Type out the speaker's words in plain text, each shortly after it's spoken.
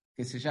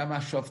que se llama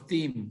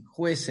Shoftim,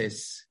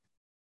 jueces.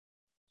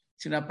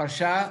 Es una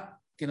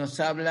parashá que nos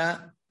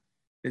habla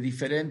de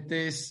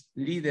diferentes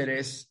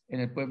líderes en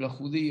el pueblo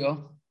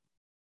judío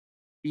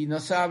y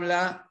nos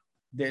habla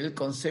del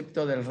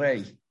concepto del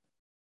rey.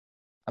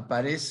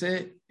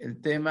 Aparece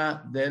el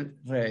tema del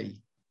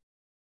rey.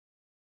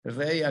 El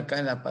rey acá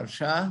en la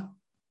parashá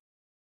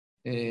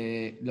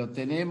lo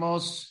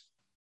tenemos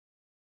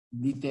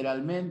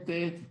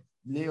literalmente,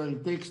 leo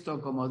el texto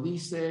como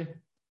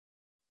dice: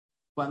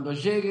 cuando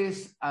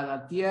llegues a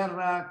la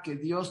tierra que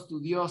Dios tu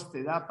Dios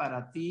te da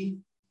para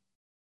ti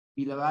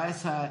y la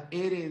vas a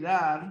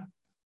heredar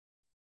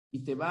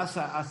y te vas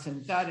a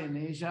asentar en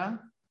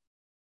ella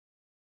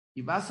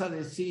y vas a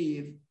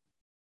decir: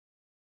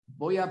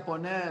 voy a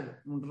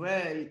poner un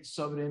rey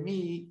sobre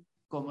mí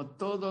como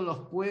todos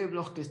los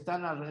pueblos que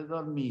están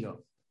alrededor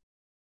mío.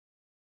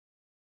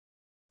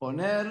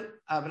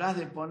 Habrás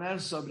de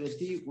poner sobre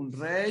ti un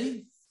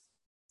rey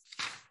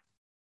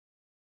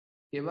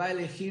que va a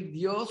elegir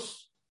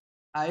Dios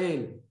a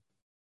él.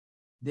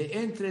 De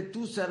entre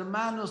tus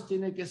hermanos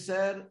tiene que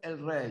ser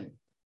el rey.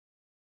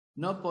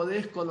 No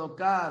podés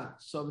colocar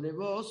sobre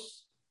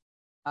vos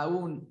a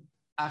un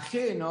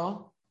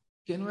ajeno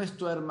que no es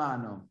tu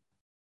hermano.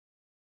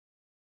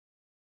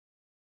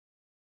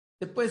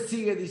 Después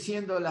sigue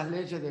diciendo las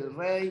leyes del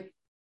rey,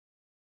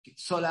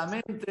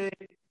 solamente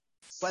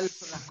cuáles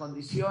son las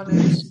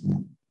condiciones: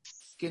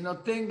 que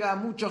no tenga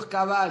muchos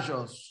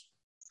caballos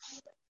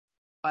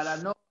para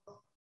no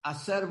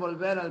hacer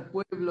volver al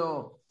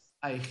pueblo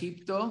a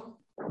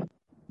Egipto,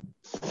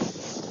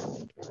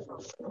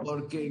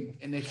 porque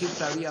en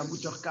Egipto había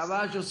muchos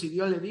caballos y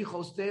Dios le dijo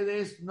a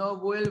ustedes: no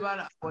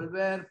vuelvan a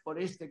volver por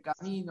este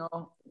camino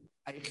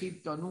a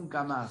Egipto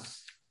nunca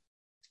más.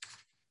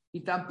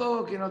 Y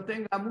tampoco que no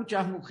tenga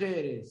muchas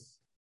mujeres.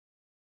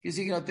 Que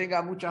si que no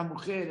tenga muchas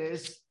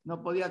mujeres,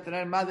 no podía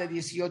tener más de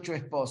 18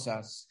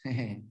 esposas.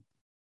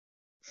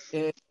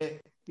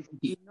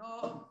 Y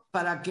no,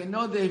 para que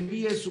no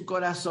desvíe su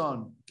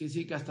corazón, que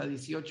sí que hasta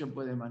 18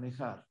 puede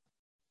manejar.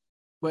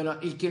 Bueno,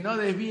 y que no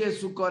desvíe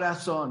su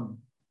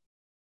corazón.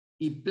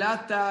 Y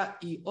plata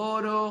y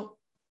oro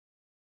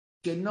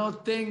que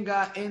no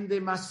tenga en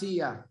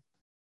demasía.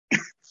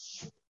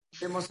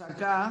 Vemos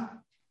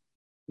acá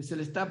que se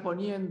le está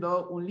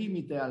poniendo un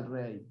límite al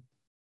rey.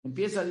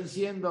 Empieza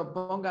diciendo: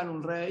 pongan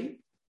un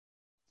rey,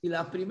 y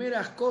las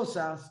primeras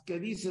cosas que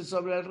dice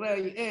sobre el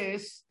rey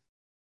es: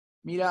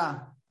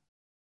 mirá,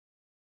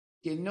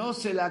 que no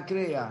se la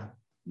crea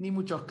ni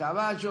muchos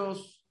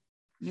caballos,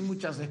 ni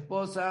muchas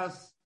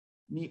esposas,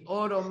 ni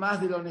oro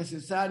más de lo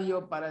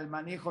necesario para el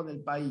manejo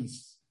del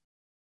país.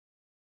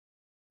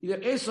 Y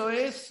eso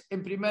es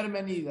en primer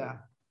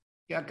medida,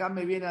 que acá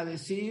me viene a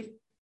decir,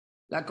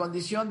 la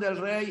condición del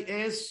rey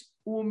es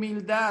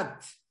humildad,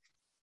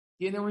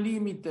 tiene un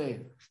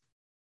límite.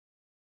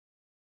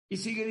 Y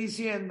sigue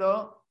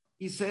diciendo: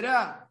 y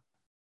será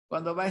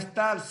cuando va a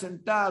estar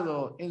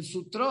sentado en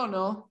su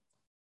trono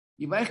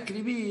y va a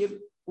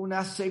escribir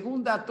una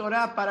segunda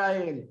Torá para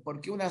él. ¿Por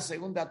qué una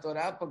segunda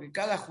Torá? Porque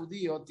cada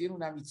judío tiene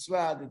una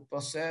mitzvah de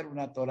poseer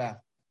una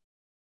Torá.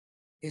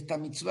 Esta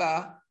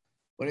mitzvah,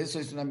 por eso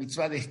es una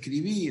mitzvah de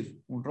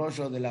escribir un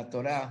rollo de la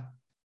Torá.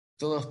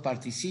 Todos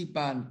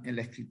participan en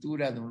la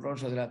escritura de un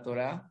rollo de la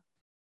Torá,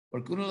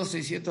 porque uno de los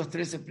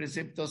 613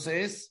 preceptos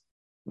es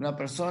una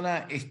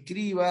persona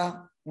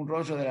escriba un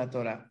rollo de la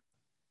Torá.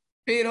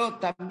 Pero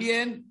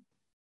también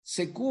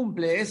se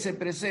cumple ese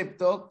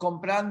precepto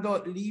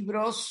comprando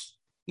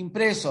libros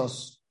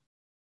impresos.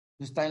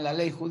 Está en la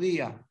ley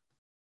judía.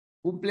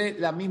 Cumple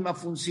la misma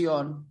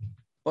función.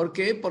 ¿Por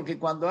qué? Porque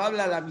cuando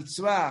habla la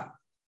mitzvah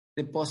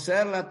de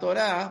poseer la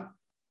Torá,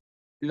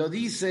 lo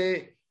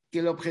dice que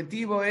el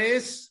objetivo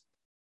es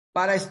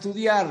para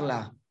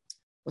estudiarla.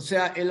 O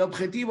sea, el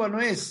objetivo no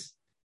es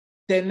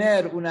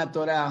tener una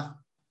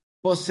Torá,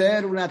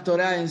 poseer una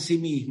Torá en sí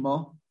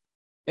mismo.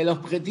 El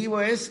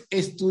objetivo es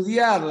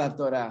estudiar la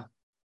Torá.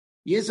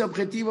 Y ese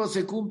objetivo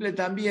se cumple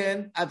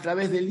también a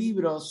través de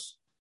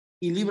libros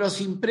y libros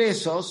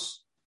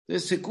impresos.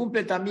 Entonces se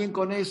cumple también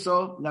con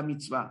eso la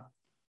mitzvah.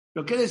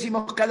 Lo que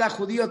decimos, cada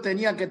judío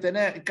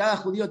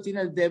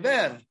tiene el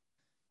deber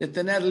de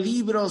tener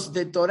libros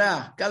de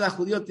Torá. Cada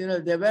judío tiene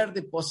el deber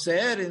de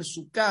poseer en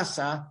su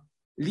casa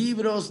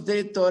libros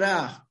de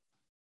Torá.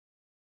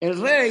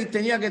 El rey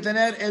tenía que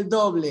tener el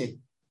doble.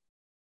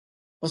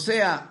 O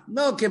sea,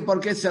 no que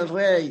porque es el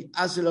rey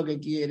hace lo que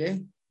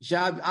quiere,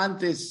 ya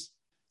antes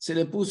se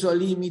le puso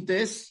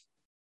límites.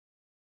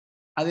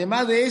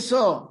 Además de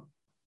eso,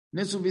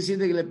 no es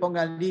suficiente que le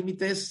pongan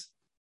límites,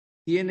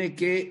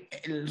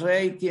 el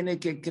rey tiene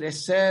que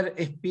crecer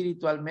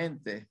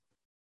espiritualmente.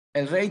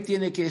 El rey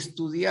tiene que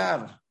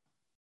estudiar.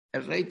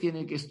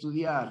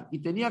 Y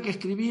tenía que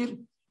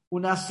escribir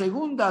una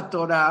segunda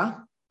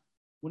Torá,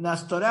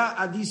 una Torá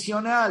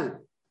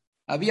adicional.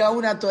 Había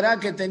una Torá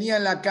que tenía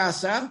en la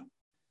casa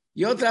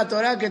y otra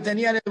Torá que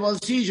tenía en el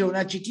bolsillo,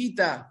 una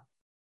chiquita,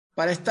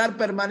 para estar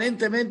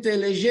permanentemente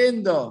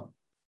leyendo.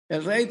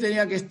 El rey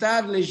tenía que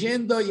estar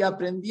leyendo y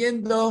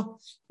aprendiendo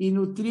y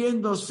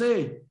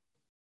nutriéndose.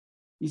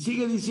 Y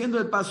sigue diciendo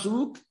el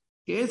pasuk,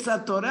 que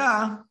esa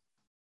Torá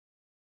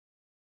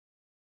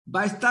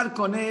va a estar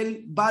con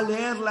él, va a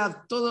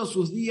leerla todos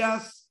sus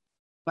días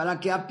para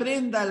que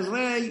aprenda el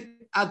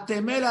rey a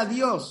temer a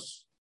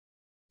Dios,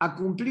 a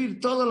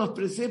cumplir todos los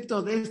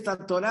preceptos de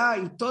esta Torá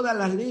y todas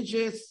las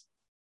leyes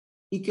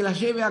y que las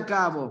lleve a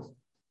cabo.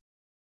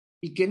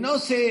 Y que no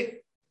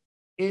se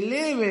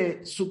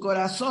eleve su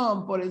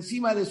corazón por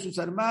encima de sus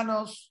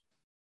hermanos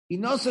y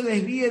no se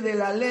desvíe de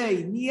la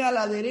ley ni a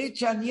la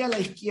derecha ni a la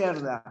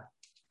izquierda.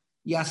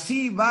 Y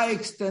así va a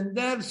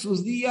extender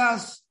sus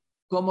días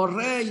como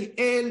rey,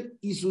 él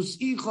y sus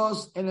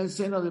hijos en el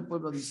seno del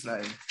pueblo de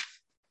Israel.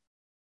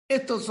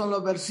 Estos son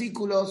los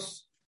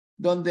versículos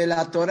donde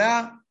la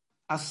Torá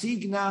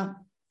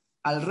asigna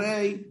al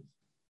rey,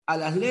 a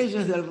las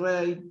leyes del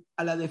rey,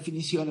 a las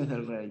definiciones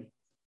del rey.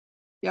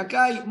 Y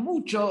acá hay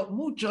mucho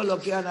lo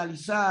que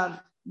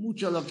analizar,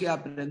 mucho lo que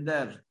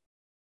aprender.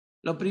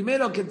 Lo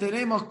primero que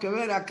tenemos que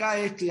ver acá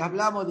es que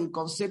hablamos del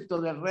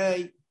concepto del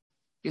rey,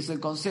 que es el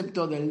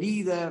concepto del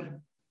líder,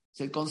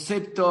 es el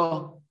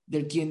concepto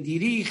del quien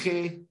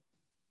dirige.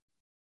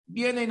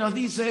 Viene y nos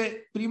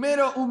dice,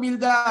 primero,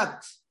 humildad.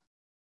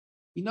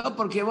 Y no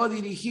porque vos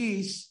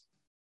dirigís,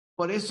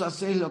 por eso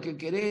hacés lo que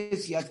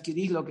querés y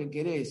adquirís lo que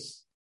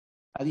querés.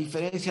 A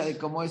diferencia de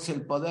cómo es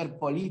el poder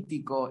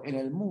político en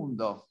el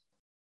mundo.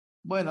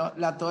 Bueno,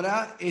 la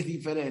Torá es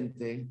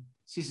diferente,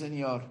 sí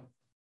señor.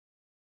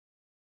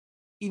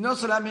 Y no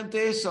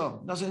solamente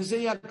eso, nos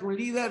enseña que un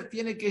líder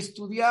tiene que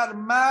estudiar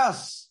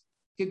más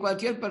que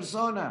cualquier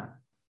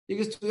persona,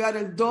 tiene que estudiar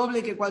el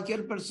doble que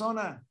cualquier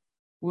persona.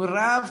 Un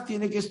Rav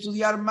tiene que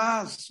estudiar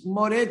más, un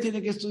Moré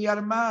tiene que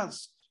estudiar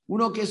más,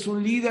 uno que es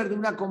un líder de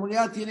una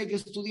comunidad tiene que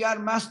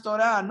estudiar más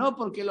Torá, no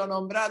porque lo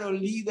nombraron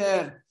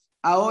líder,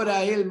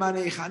 ahora él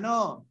maneja,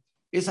 no,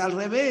 es al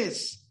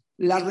revés.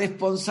 La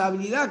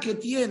responsabilidad que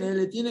tiene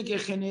le tiene que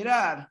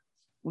generar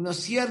un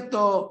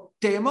cierto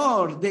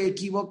temor de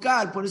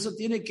equivocar, por eso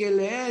tiene que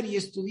leer y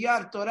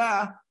estudiar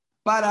Torá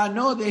para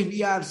no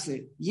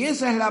desviarse. Y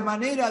esa es la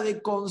manera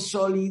de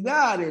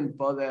consolidar el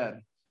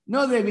poder,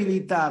 no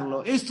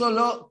debilitarlo. Esto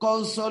lo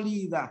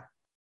consolida.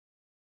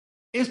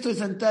 Esto es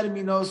en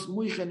términos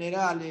muy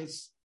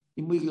generales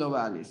y muy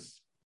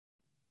globales.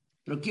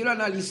 Pero quiero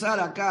analizar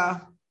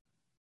acá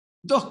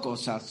dos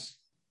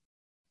cosas.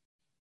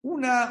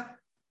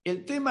 Una,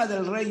 el tema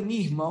del rey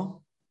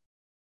mismo,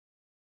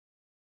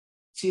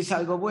 si es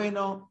algo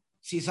bueno,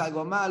 si es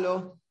algo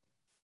malo,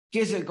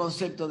 qué es el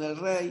concepto del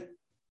rey,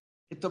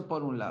 esto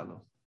por un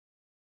lado.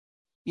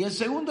 Y en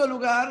segundo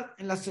lugar,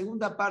 en la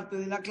segunda parte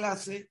de la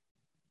clase,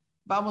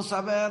 vamos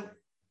a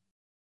ver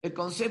el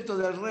concepto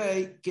del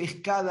rey, que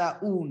es cada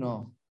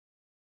uno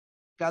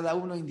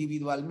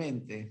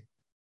individualmente.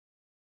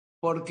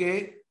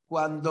 Porque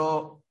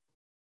cuando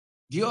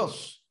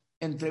Dios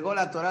entregó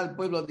la Torá al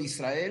pueblo de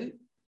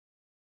Israel,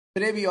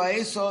 previo a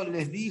eso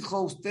les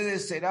dijo,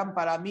 ustedes serán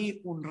para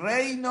mí un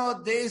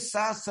reino de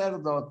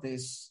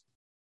sacerdotes.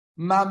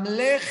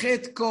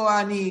 Mamlechet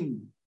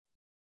Kohanim.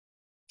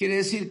 Quiere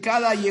decir,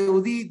 cada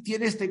Yehudí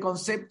tiene este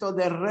concepto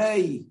de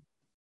rey.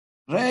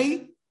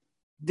 Rey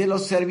de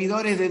los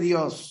servidores de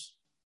Dios.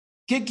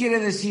 ¿Qué quiere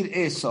decir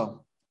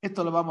eso?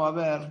 Esto lo vamos a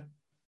ver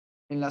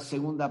en la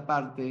segunda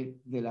parte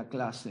de la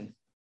clase.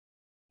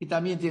 Y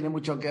también tiene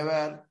mucho que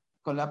ver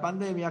con la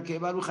pandemia que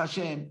Baruch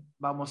Hashem,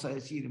 vamos a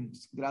decir, en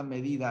gran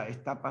medida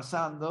está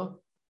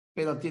pasando,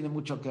 pero tiene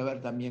mucho que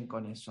ver también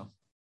con eso.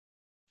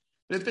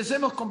 Pero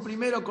empecemos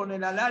primero con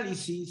el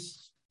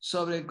análisis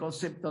sobre el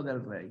concepto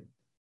del rey.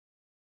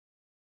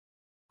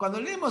 Cuando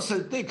leemos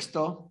el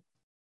texto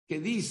que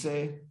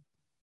dice,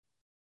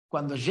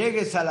 cuando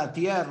llegues a la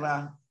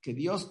tierra que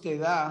Dios te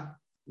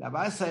da, la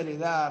vas a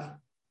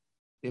heredar,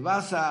 te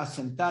vas a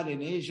sentar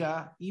en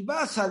ella y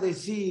vas a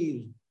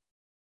decir,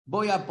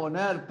 voy a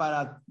poner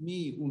para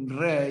mí un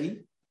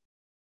rey.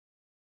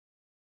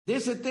 De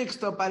ese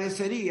texto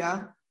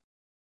parecería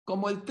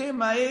como el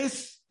tema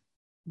es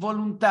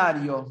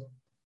voluntario,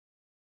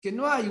 que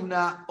no hay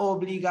una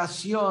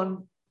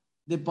obligación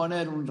de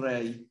poner un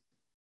rey.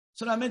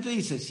 Solamente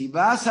dice, si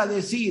vas a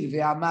decir,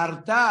 ve a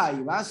Marta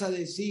y vas a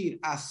decir,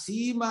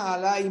 Asima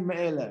alay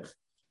melech,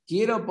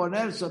 quiero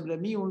poner sobre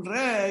mí un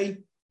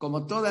rey,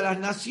 como todas las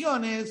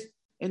naciones,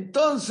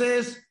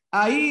 entonces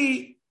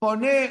ahí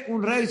pone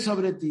un rey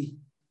sobre ti.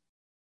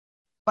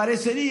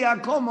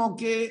 Parecería como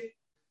que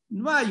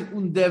no hay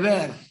un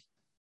deber.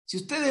 Si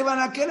ustedes van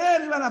a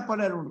querer, van a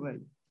poner un rey.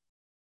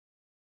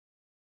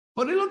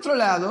 Por el otro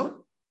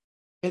lado,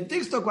 el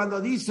texto cuando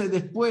dice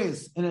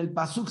después, en el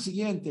pasuk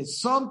siguiente,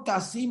 Som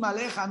tasim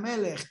aleja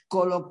melech,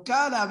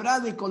 colocar, habrá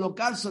de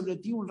colocar sobre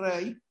ti un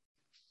rey,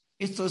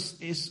 esto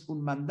es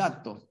un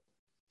mandato.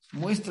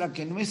 Muestra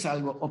que no es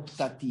algo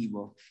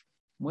optativo.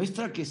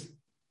 Muestra que es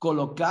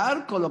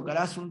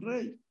colocarás un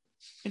rey.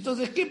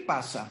 Entonces, ¿qué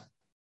pasa?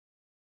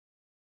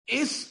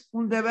 ¿Es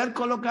un deber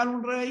colocar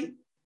un rey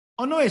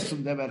o no es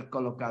un deber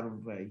colocar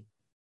un rey?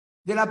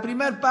 De la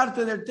primera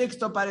parte del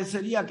texto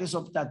parecería que es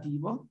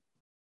optativo.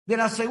 De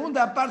la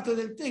segunda parte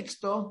del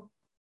texto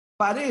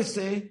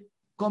parece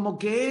como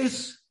que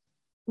es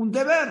un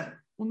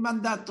deber, un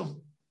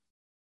mandato.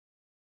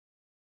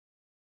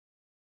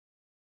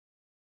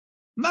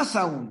 Más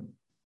aún,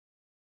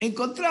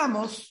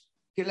 encontramos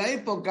que en la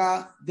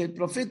época del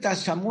profeta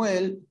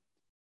Samuel,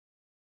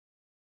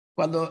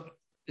 cuando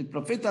el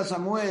profeta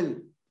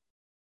Samuel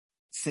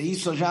se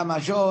hizo ya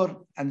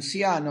mayor,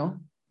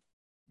 anciano,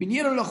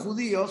 vinieron los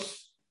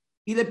judíos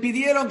y le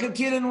pidieron que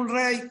quieren un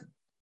rey.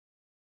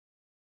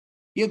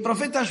 Y el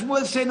profeta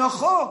Samuel se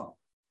enojó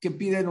que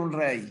piden un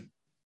rey.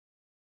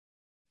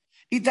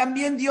 Y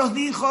también Dios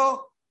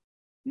dijo,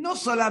 no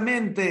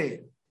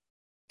solamente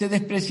te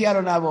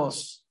despreciaron a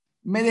vos,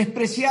 me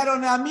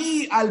despreciaron a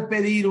mí al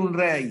pedir un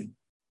rey.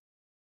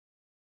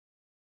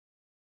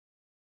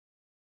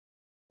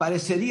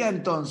 Parecería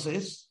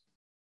entonces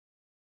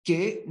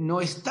que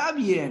no está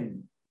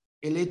bien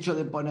el hecho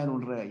de poner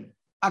un rey.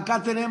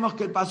 Acá tenemos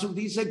que el pasuk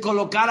dice,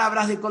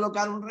 habrás de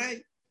colocar un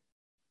rey.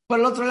 Por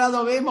el otro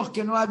lado vemos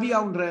que no había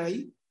un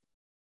rey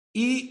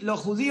y los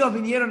judíos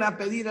vinieron a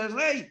pedir el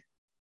rey.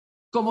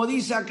 Como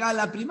dice acá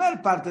la primera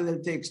parte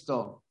del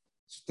texto,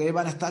 ustedes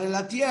van a estar en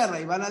la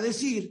tierra y van a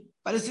decir,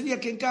 parecería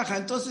que encaja.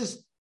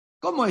 Entonces,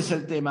 ¿cómo es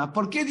el tema?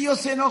 ¿Por qué Dios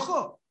se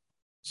enojó?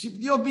 Si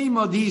Dios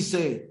mismo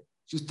dice,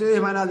 si ustedes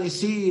van a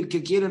decir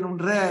que quieren un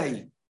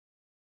rey,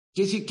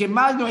 que si que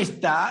mal no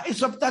está,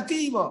 es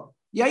optativo.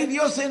 Y ahí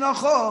Dios se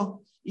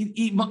enojó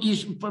y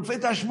el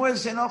profeta Shmuel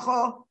se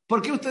enojó.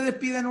 ¿Por qué ustedes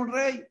piden un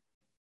rey?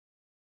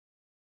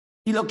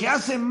 Y lo que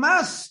hace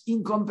más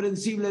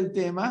incomprensible el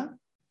tema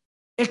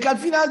es que al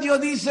final Dios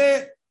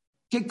dice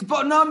que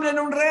nombren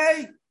un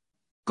rey,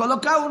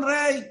 coloca un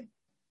rey.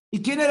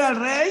 ¿Y quién era el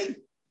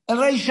rey? El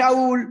rey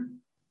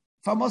Shaul,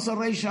 famoso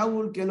rey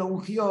Shaul que lo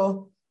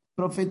ungió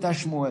profeta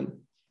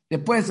Shmuel.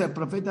 Después el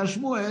profeta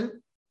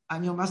Shmuel,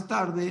 años más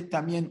tarde,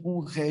 también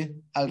unge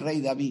al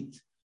rey David.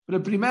 Pero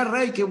el primer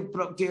rey que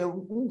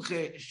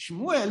unge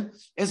Shmuel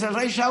es el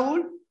rey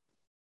Shaul.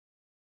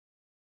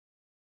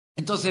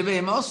 Entonces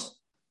vemos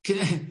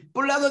que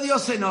por un lado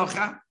Dios se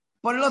enoja,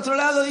 por el otro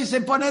lado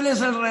dice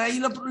ponerles el rey y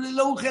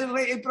lo unge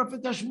el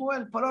profeta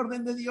Shmuel por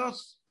orden de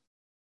Dios.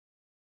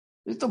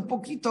 Esto un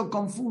poquito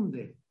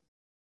confunde.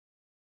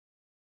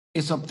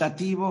 ¿Es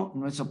optativo?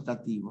 ¿No es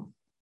optativo?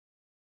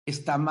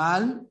 ¿Está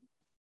mal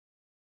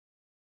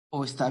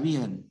o está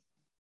bien?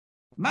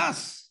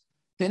 Más,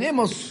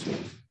 tenemos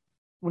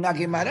una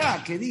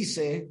Gemara que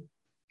dice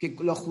que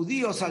los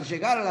judíos al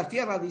llegar a la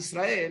tierra de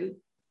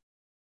Israel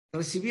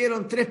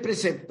recibieron 3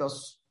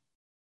 preceptos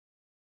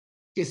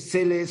que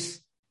se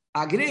les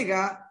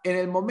agrega en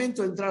el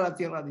momento de entrar a la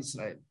tierra de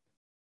Israel.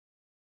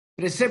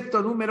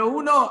 Precepto número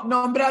 1,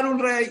 nombrar un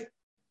rey.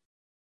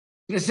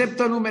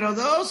 Precepto número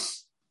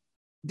 2,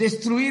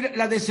 destruir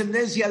la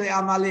descendencia de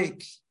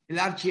Amalek, el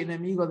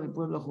archienemigo del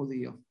pueblo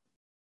judío.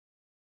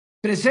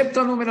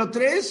 Precepto número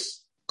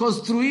 3,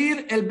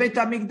 construir el Bet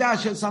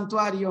HaMikdash, el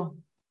santuario.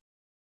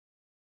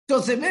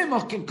 Entonces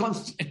vemos que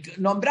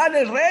nombrar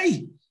el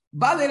rey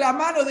va de la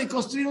mano de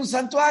construir un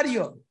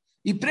santuario.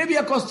 Y previo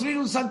a construir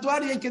un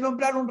santuario hay que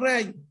nombrar un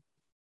rey.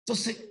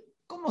 Entonces,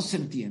 ¿cómo se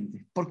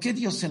entiende? ¿Por qué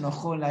Dios se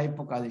enojó en la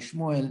época de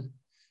Shmuel?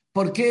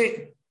 ¿Por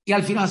qué? Y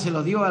al final se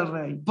lo dio al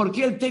rey. ¿Por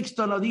qué el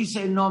texto no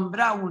dice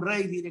nombrar un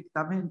rey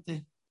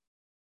directamente?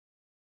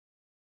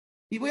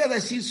 Y voy a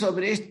decir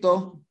sobre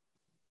esto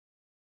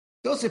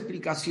 2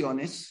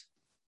 explicaciones.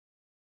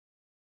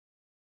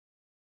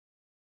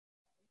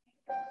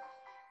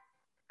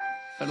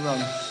 Perdón.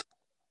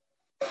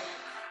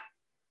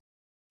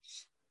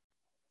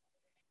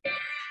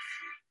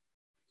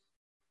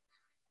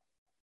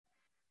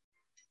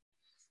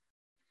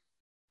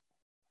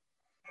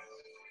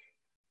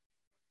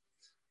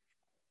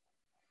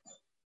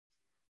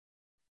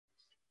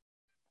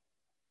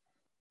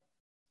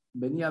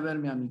 Vení a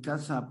verme a mi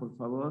casa, por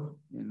favor,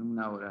 en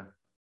 1 hora.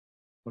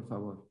 Por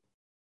favor.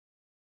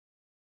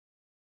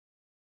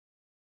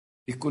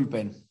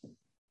 Disculpen.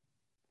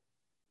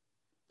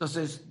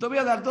 Entonces, te voy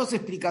a dar 2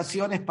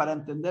 explicaciones para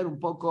entender un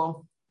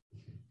poco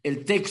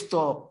el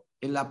texto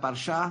en la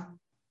Parshá,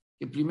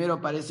 que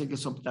primero parece que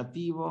es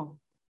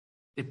optativo,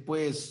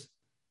 después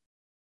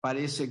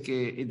parece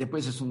que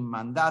después es un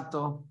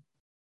mandato.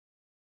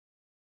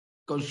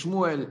 Con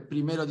Shmuel,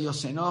 primero Dios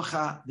se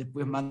enoja,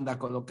 después manda a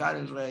colocar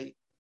el rey.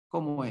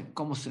 ¿Cómo es?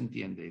 ¿Cómo se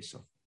entiende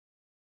eso?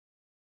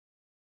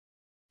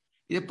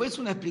 Y después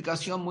una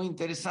explicación muy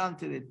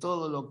interesante de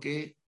todo lo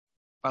que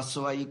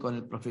pasó ahí con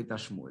el profeta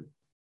Shmuel.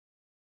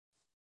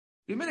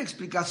 Primera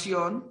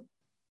explicación,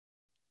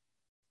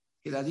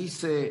 que la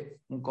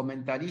dice un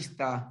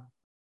comentarista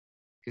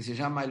que se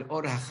llama el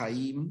Or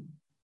HaHaim,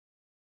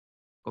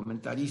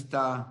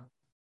 comentarista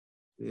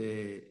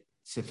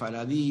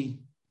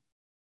sefaradí,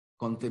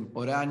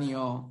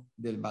 contemporáneo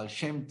del Baal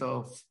Shem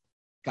Tov,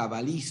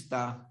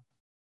 cabalista,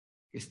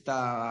 que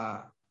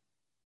está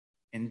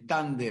en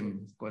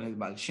tándem con el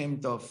Baal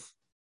Shem Tov,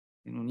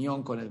 en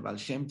unión con el Baal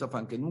Shem Tov,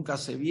 aunque nunca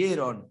se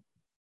vieron,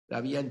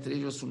 había entre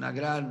ellos un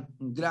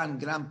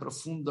gran,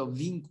 profundo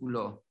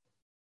vínculo.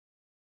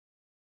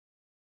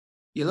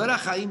 Y el Or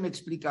HaHaim me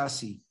explica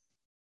así,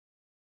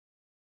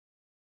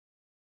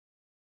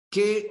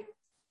 que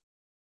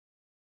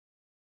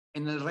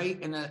en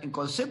el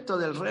concepto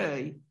del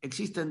rey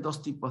existen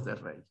 2 tipos de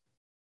rey.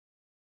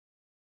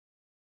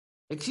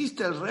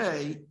 existe el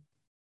rey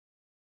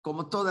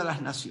como todas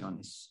las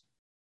naciones.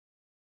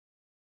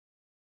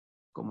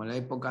 Como en la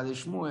época de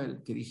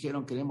Shmuel, que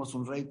dijeron queremos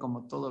un rey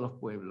como todos los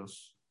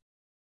pueblos.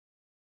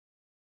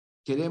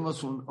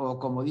 Queremos o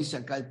como dice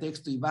acá el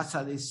texto, y vas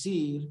a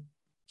decir,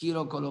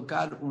 quiero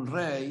colocar un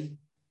rey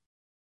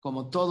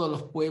como todos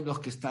los pueblos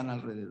que están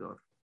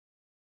alrededor.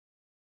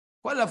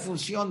 ¿Cuál es la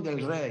función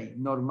del rey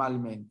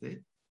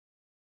normalmente?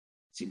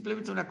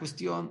 Simplemente una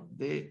cuestión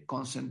de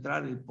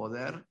concentrar el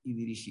poder y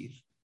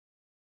dirigir.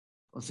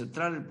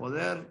 Concentrar el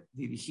poder,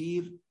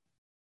 dirigir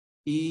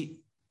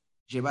y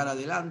llevar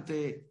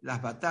adelante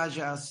las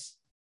batallas.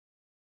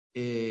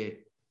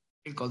 El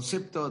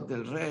concepto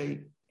del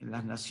rey en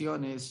las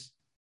naciones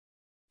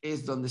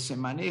es donde se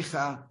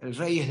maneja, el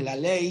rey es la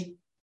ley,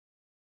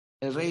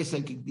 el rey es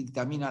el que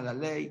dictamina la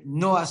ley,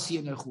 no así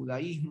en el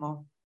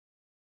judaísmo.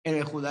 En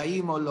el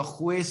judaísmo los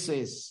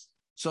jueces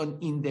son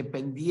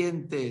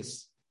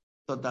independientes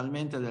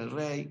totalmente del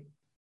rey.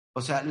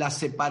 O sea, la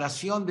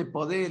separación de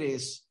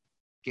poderes,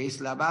 que es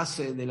la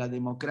base de la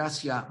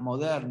democracia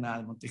moderna,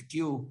 de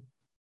Montesquieu,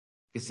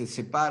 que se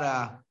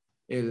separa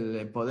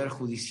el poder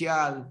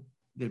judicial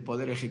del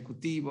poder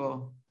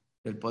ejecutivo,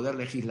 del poder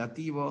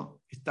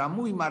legislativo, está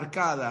muy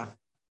marcada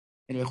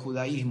en el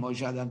judaísmo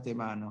ya de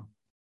antemano.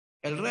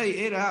 El rey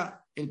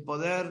era el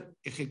poder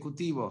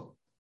ejecutivo.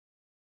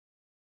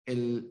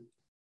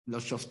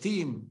 Los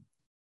shoftim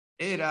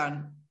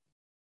eran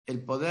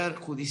el poder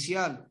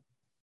judicial.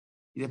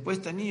 Y después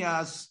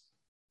tenías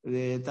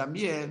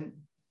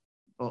también,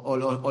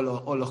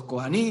 los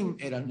kohanim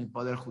eran el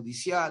poder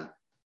judicial.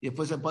 Y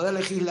después el poder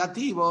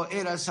legislativo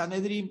era el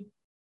Sanedrín,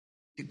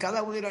 que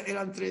cada uno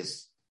eran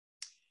tres.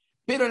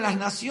 Pero en las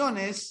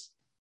naciones,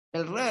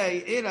 el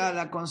rey era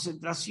la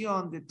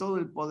concentración de todo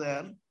el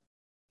poder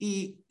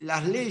y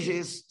las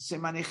leyes se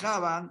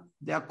manejaban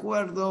de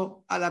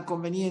acuerdo a la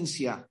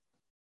conveniencia,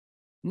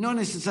 no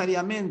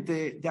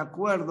necesariamente de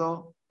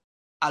acuerdo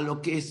a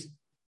lo que es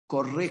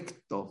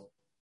correcto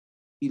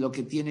y lo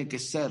que tiene que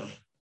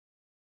ser,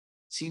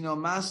 sino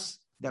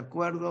más de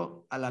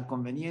acuerdo a la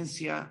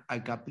conveniencia,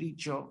 al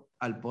capricho,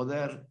 al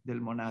poder del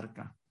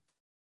monarca.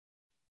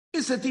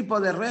 Ese tipo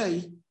de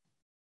rey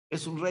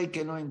es un rey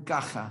que no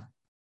encaja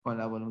con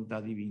la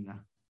voluntad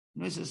divina.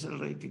 No ese es el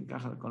rey que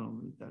encaja con la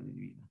voluntad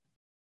divina.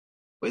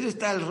 Pues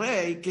está el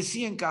rey que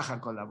sí encaja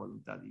con la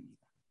voluntad divina,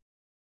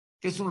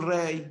 que es un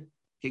rey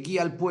que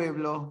guía al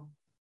pueblo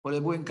por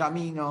el buen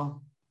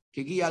camino,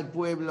 que guía al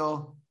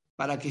pueblo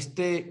para que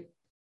esté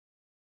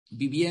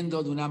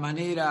viviendo de una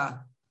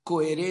manera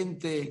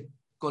coherente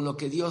con lo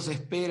que Dios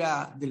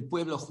espera del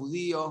pueblo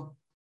judío,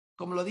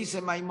 como lo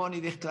dice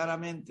Maimónides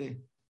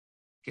claramente,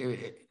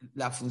 que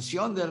la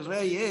función del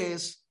rey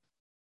es,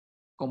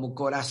 como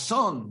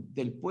corazón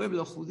del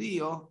pueblo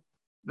judío,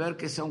 ver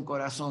que sea un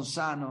corazón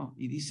sano,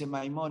 y dice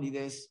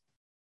Maimónides,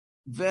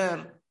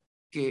 ver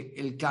que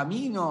el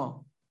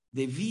camino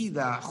de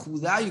vida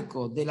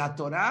judaico de la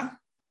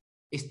Torá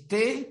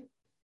esté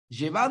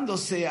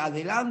llevándose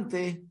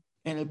adelante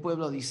en el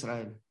pueblo de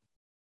Israel.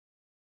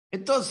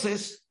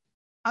 Entonces,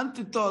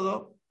 ante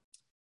todo,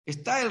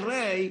 está el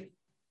rey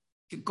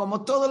que,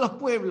 como todos los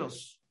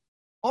pueblos,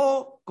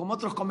 o como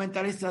otros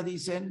comentaristas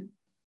dicen,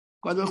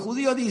 cuando el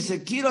judío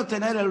dice, quiero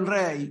tener el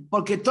rey,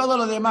 porque todos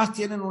los demás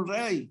tienen un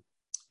rey,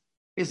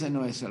 ese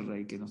no es el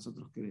rey que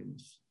nosotros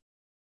queremos.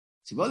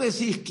 Si vos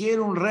decís,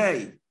 quiero un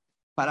rey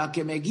para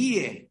que me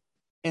guíe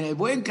en el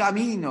buen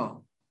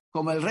camino,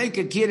 como el rey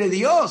que quiere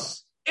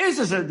Dios,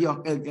 ese es el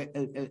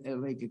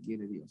rey que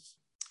quiere Dios.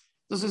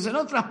 Entonces, en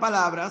otras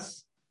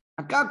palabras,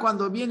 acá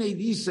cuando viene y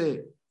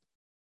dice,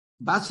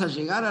 vas a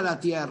llegar a la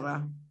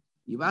tierra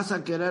y vas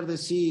a querer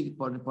decir,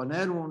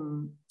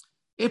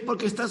 es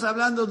porque estás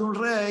hablando de un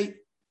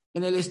rey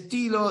en el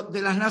estilo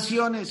de las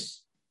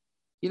naciones.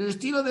 Y en el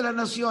estilo de las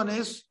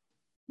naciones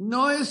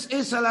no es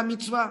esa la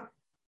mitzvah.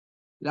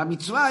 La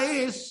mitzvah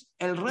es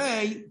el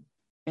rey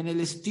en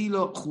el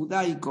estilo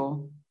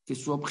judaico, que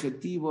su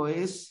objetivo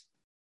es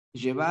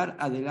llevar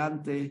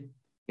adelante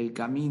el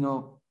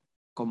camino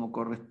como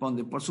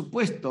corresponde. Por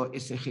supuesto,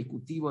 es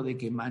ejecutivo de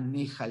que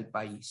maneja el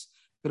país,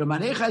 pero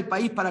maneja el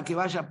país para que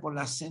vaya por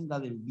la senda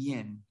del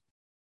bien.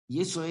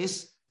 Y eso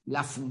es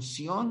la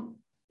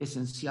función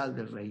esencial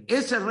del rey.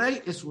 Ese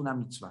rey es una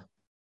mitzvah.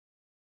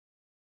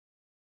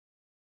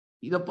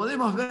 Y lo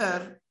podemos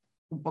ver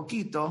un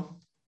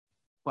poquito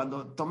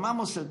cuando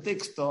tomamos el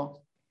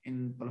texto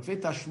en el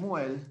profeta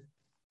Shmuel,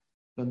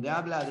 donde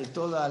habla de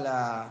toda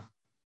la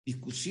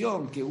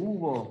discusión que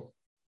hubo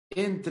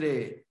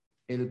entre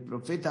el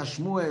profeta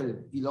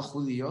Shmuel y los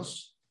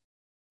judíos.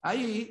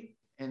 Ahí,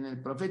 en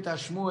el profeta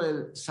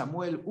Shmuel,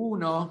 Samuel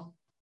 1,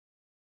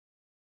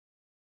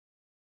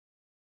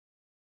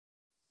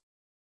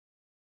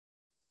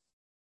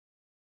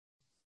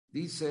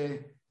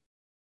 dice,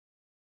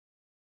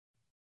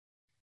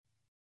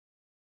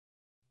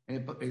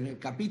 en el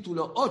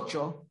capítulo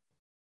 8,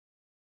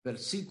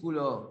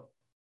 versículo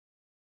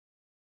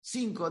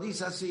 5,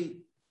 dice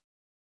así,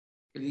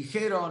 que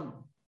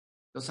dijeron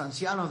los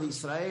ancianos de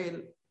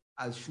Israel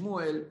al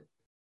Shmuel,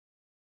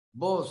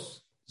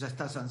 vos ya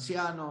estás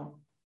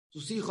anciano,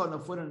 tus hijos no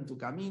fueron en tu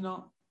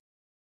camino.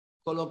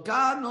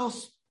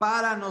 Colocanos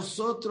para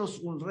nosotros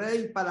un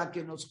rey para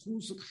que nos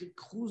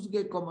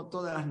juzgue como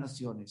todas las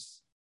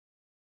naciones.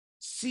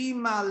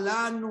 Sima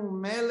lanu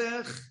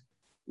melech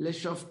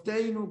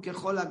leshofteinu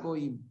kechol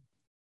hagoyim.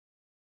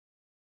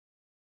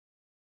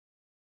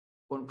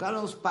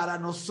 Colocanos para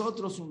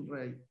nosotros un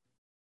rey.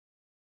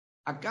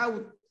 Acá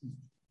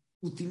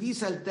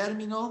utiliza el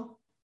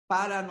término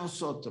para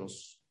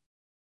nosotros.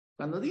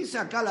 Cuando dice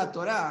acá la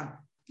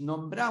Torá,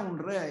 nombra un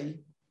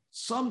rey,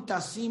 som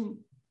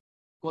tasim,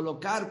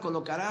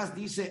 colocarás,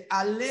 dice,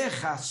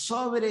 aleja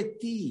sobre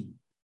ti.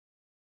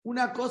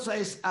 Una cosa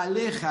es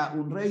aleja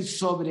un rey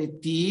sobre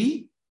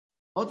ti,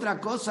 otra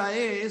cosa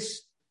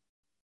es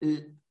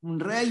un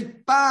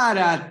rey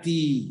para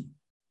ti.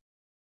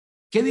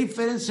 ¿Qué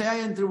diferencia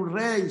hay entre un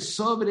rey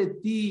sobre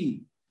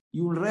ti y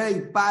un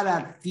rey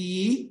para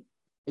ti?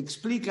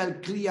 Explica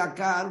el Kli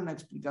Yakar, una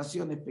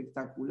explicación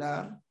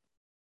espectacular.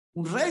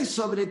 Un rey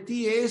sobre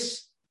ti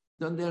es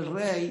donde el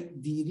rey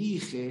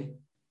dirige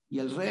y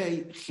el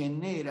rey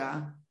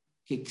genera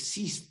que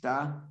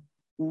exista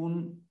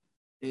un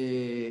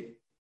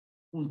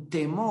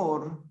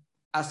temor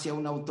hacia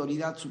una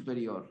autoridad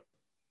superior.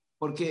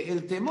 Porque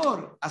el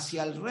temor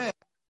hacia el rey,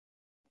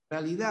 en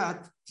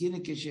realidad,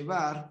 tiene que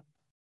llevar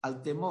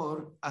al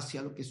temor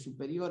hacia lo que es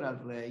superior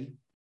al rey,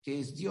 que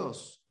es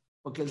Dios.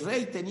 Porque el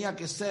rey tenía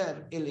que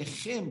ser el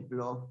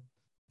ejemplo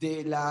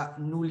de la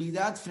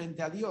nulidad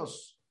frente a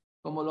Dios.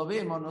 Como lo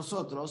vemos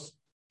nosotros,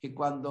 que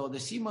cuando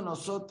decimos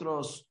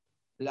nosotros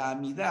la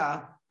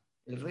amidad,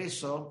 el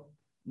rezo,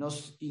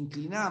 nos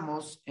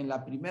inclinamos en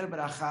la primer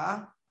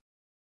brajá,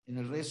 en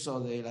el rezo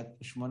de la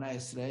Shmona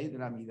Esrei, de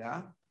la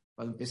amidad.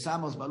 Cuando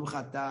empezamos, Baruch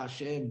Atah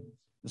Hashem,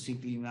 nos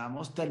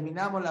inclinamos.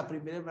 Terminamos la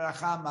primera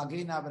brajá,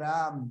 Magen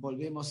Abraham,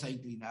 volvemos a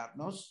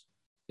inclinarnos.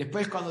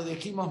 Después, cuando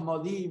dijimos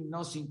Modim,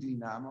 nos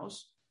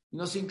inclinamos.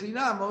 Nos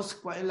inclinamos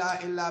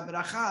en la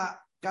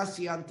brajá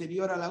casi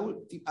anterior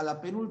a la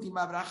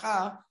penúltima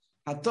brajá,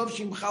 a Tov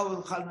Shimcha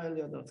U'Chalnu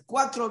Eliodot.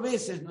 4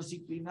 veces nos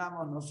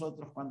inclinamos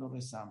nosotros cuando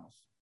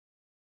rezamos.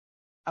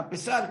 A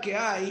pesar que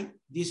hay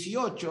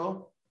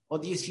 18 o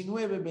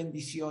 19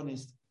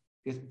 bendiciones,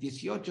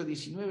 18,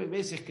 19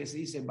 veces que se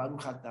dice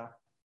Baruch Atah.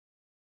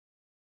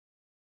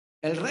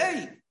 El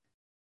rey,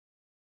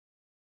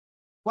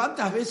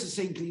 ¿cuántas veces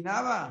se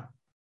inclinaba?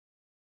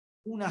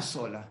 Una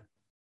sola.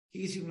 ¿Qué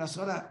quiere decir una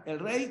sola? El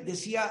rey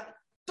decía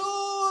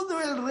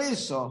todo el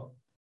rezo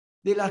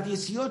de las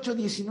 18,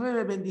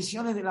 19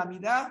 bendiciones de la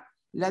amidad,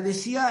 la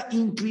decía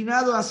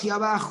inclinado hacia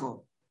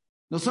abajo.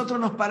 Nosotros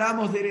nos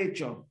paramos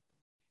derecho.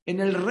 En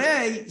el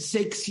rey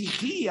se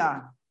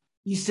exigía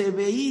y se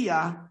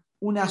veía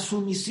una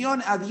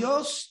sumisión a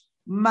Dios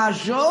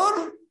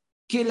mayor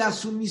que la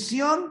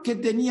sumisión que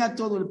tenía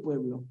todo el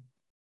pueblo.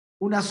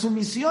 Una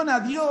sumisión a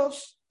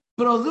Dios,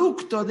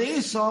 producto de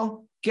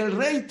eso que el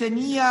rey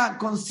tenía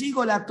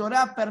consigo la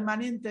Torá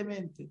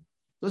permanentemente.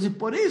 Entonces,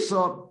 por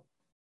eso,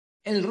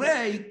 el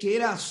rey, que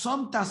era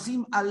Som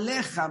Tasim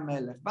Aleja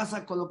Melech, vas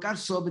a colocar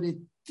sobre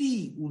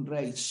ti un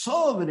rey,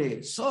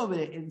 sobre,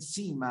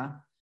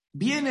 encima,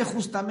 viene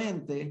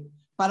justamente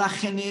para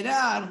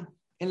generar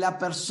en la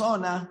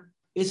persona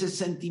ese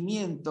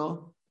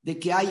sentimiento de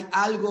que hay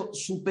algo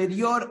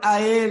superior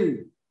a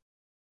él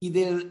y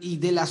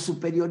de la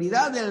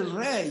superioridad del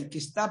rey que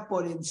está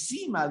por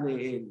encima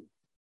de él.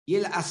 Y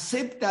él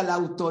acepta la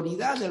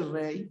autoridad del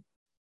rey,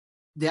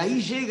 de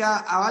ahí llega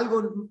a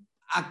algo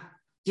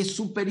que es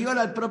superior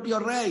al propio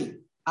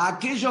rey, a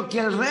aquello que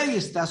el rey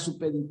está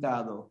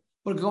supeditado.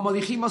 Porque como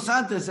dijimos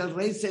antes, el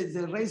rey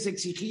se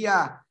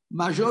exigía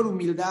mayor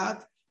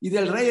humildad y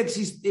del rey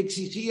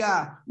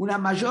exigía una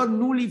mayor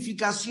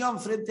nulificación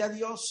frente a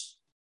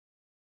Dios.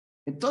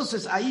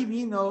 Entonces ahí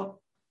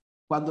vino,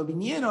 cuando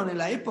vinieron en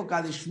la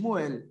época de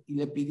Shmuel y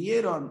le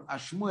pidieron a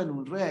Shmuel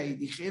un rey,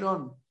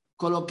 dijeron,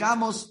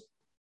 colocamos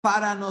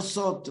para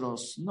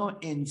nosotros, no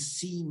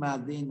encima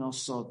de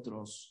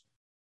nosotros.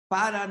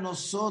 Para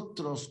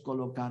nosotros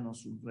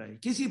colocanos un rey.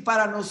 ¿Qué decir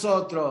para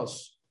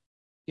nosotros?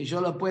 Que yo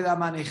lo pueda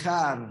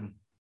manejar.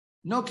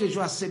 No que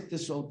yo acepte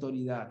su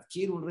autoridad.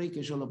 Quiero un rey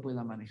que yo lo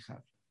pueda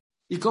manejar.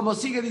 Y como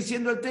sigue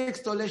diciendo el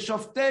texto, le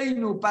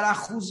shofteinu, para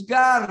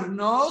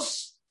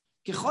juzgarnos,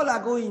 que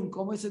jolagoim,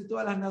 como es en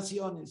todas las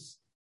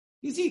naciones.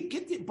 Y sí,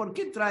 ¿por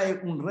qué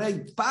trae un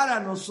rey para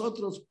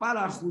nosotros,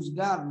 para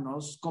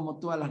juzgarnos, como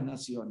todas las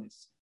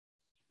naciones?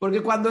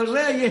 Porque cuando el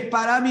rey es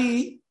para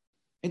mí,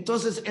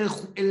 entonces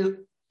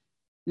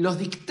los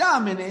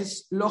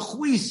dictámenes, los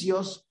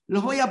juicios,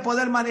 los voy a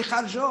poder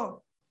manejar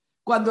yo.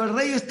 Cuando el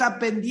rey está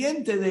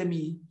pendiente de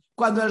mí,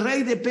 cuando el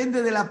rey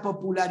depende de la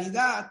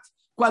popularidad,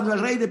 cuando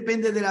el rey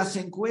depende de las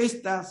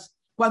encuestas,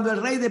 cuando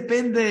el rey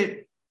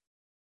depende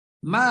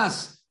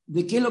más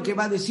de qué es lo que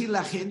va a decir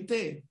la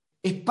gente,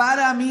 es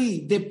para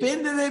mí,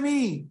 depende de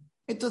mí.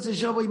 Entonces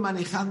yo voy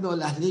manejando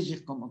las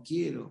leyes como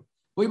quiero,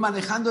 voy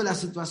manejando las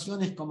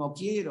situaciones como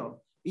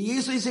quiero. Y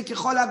eso dice que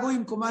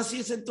Jolagoim, como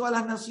así es en todas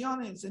las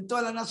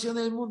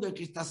naciones del mundo, el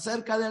que está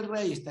cerca del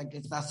rey, el que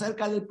está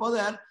cerca del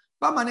poder,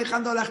 va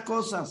manejando las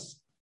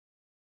cosas.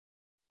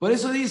 Por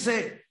eso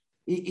dice,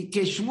 y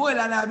que Shmuel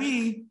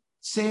Anabí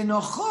se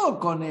enojó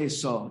con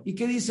eso. ¿Y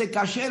que dice?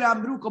 Kasher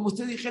Amru, como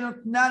ustedes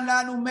dijeron,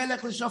 Nananu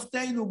Melech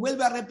Leshofteinu,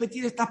 vuelve a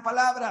repetir estas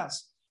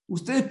palabras.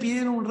 Ustedes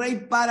pidieron un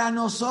rey para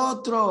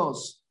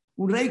nosotros,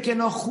 un rey que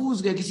nos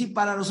juzgue, que sí,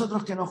 para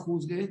nosotros que nos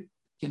juzgue,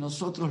 que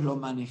nosotros lo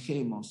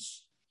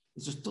manejemos.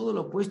 Eso es todo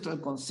lo opuesto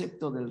al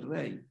concepto del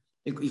rey.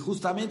 Y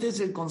justamente es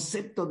el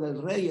concepto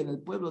del rey en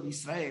el pueblo de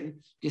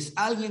Israel, que es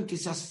alguien que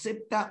se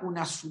acepta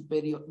una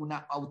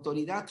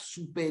autoridad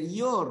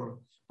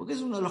superior, porque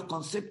es uno de los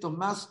conceptos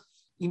más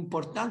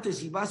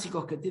importantes y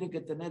básicos que tiene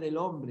que tener el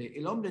hombre.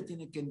 El hombre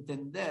tiene que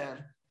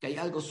entender que hay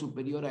algo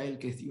superior a él,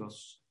 que es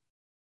Dios.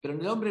 Pero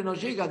el hombre no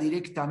llega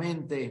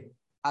directamente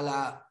a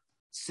la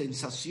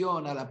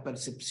sensación, a la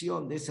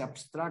percepción de ese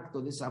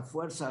abstracto, de esa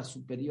fuerza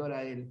superior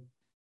a él.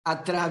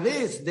 A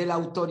través de la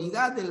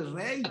autoridad del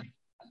rey,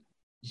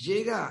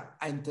 llega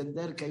a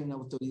entender que hay una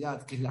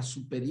autoridad que es la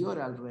superior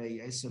al rey,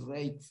 a ese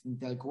rey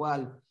frente al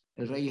cual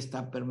el rey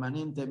está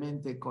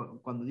permanentemente,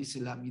 cuando dice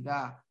la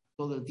midá,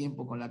 todo el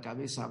tiempo con la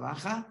cabeza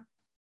baja,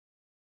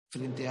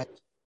 frente a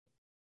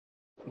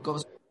él. Como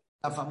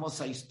la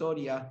famosa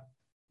historia,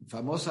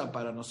 famosa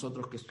para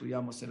nosotros que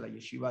estudiamos en la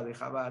yeshiva de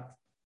Chabad,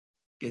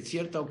 que en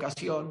cierta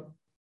ocasión,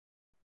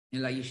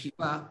 en la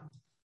yeshiva,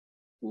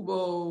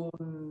 hubo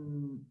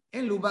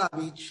en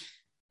Lubavitch,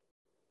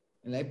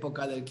 en la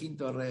época del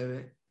quinto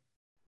Rebbe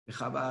de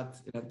Chabad,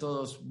 eran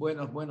todos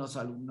buenos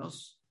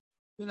alumnos,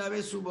 y una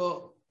vez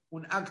hubo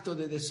un acto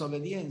de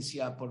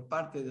desobediencia por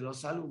parte de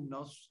los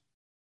alumnos,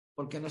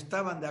 porque no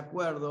estaban de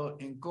acuerdo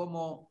en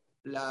cómo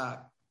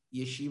la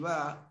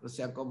yeshiva, o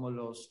sea, como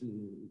los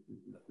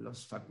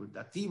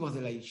facultativos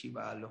de la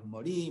yeshiva, los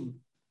morim,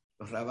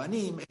 los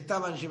rabanim,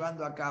 estaban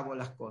llevando a cabo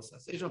las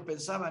cosas. Ellos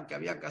pensaban que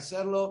había que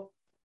hacerlo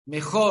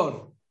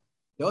mejor,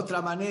 de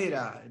otra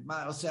manera.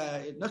 O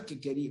sea, no es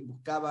que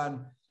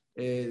buscaban,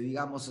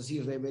 digamos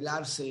así,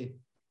 rebelarse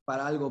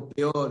para algo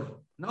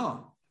peor.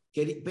 No,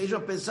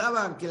 ellos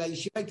pensaban que la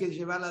yeshiva hay que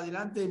llevarla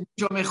adelante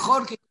mucho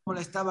mejor que como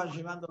la estaban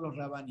llevando los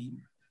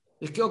rabanim.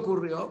 ¿Qué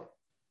ocurrió?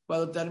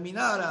 Cuando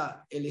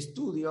terminara el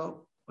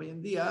estudio, hoy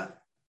en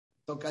día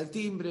toca el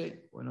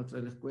timbre, o en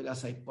otras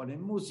escuelas ahí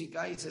ponen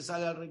música y se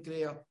sale al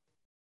recreo.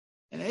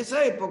 En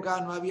esa época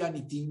no había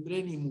ni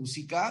timbre ni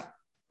música.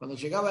 Cuando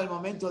llegaba el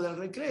momento del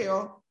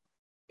recreo,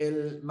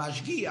 el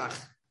mashgiach,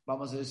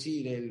 vamos a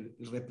decir, el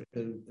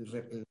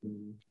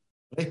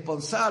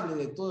responsable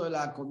de toda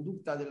la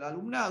conducta del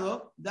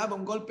alumnado, daba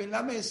un golpe en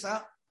la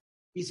mesa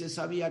y se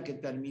sabía que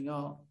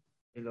terminó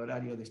el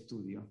horario de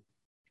estudio.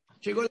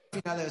 Llegó la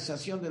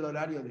finalización del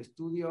horario de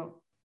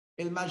estudio,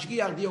 el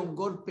mashgiach dio un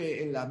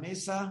golpe en la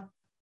mesa,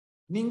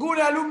 ningún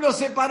alumno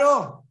se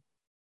paró,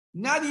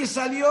 nadie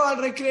salió al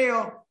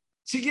recreo,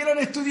 siguieron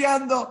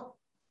estudiando,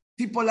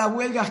 tipo las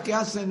huelgas que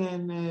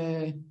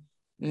hacen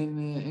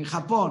en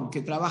Japón,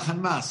 que trabajan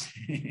más.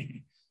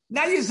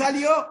 Nadie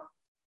salió.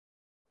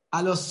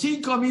 A los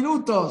 5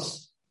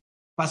 minutos,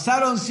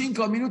 pasaron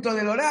 5 minutos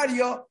del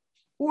horario,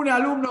 un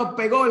alumno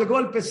pegó el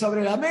golpe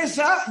sobre la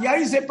mesa y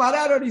ahí se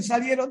pararon y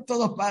salieron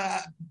todos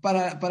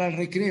para el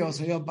recreo,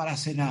 salieron para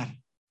cenar.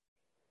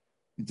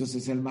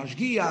 Entonces el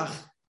mashgiach,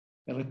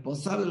 el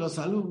responsable de los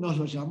alumnos,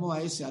 lo llamó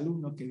a ese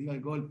alumno que dio el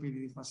golpe y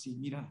le dijo así: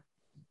 mira,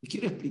 te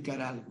quiero explicar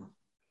algo.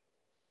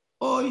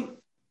 Hoy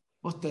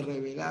vos te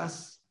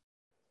rebelás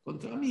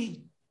contra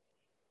mí,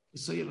 que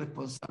soy el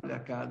responsable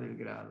acá del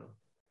grado.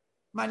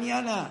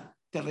 Mañana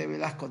te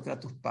rebelás contra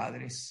tus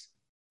padres.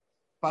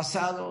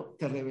 Pasado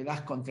te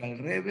rebelás contra el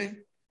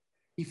Rebbe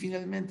y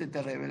finalmente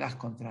te rebelás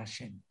contra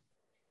Hashem.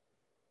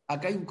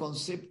 Acá hay un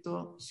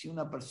concepto, si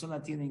una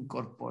persona tiene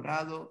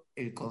incorporado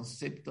el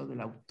concepto de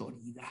la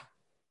autoridad.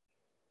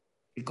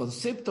 El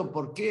concepto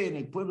por qué en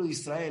el pueblo de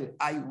Israel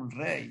hay un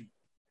rey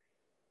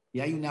y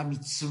hay una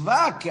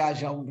mitzvah que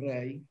haya un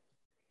rey,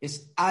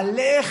 es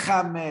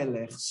Aleja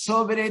Melech,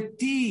 sobre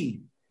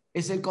ti.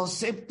 Es el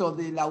concepto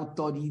de la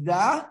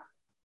autoridad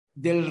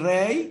del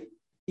rey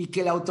y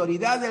que la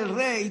autoridad del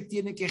rey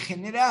tiene que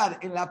generar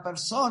en la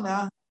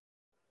persona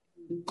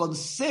el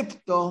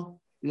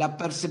concepto, la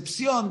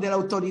percepción de la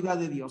autoridad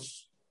de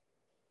Dios.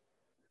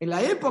 En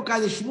la época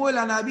de Shmuel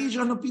Anabí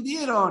ellos nos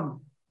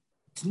pidieron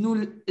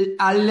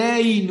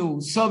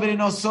Aleinu, sobre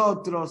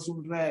nosotros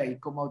un rey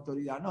como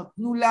autoridad. No,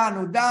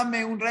 Tnulanu,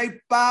 dame un rey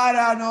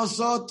para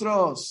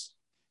nosotros.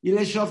 Y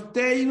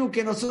Leshofteinu,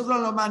 que nosotros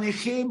lo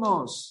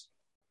manejemos.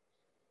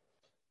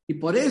 Y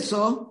por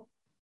eso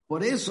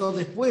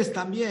después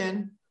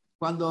también,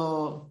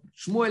 cuando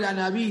Shmuel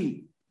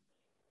Anabí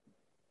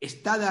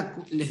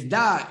les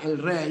da el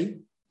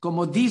rey,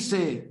 como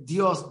dice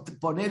Dios,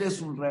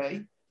 ponerles un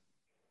rey,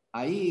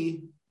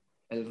 ahí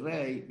el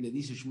rey le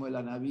dice Shmuel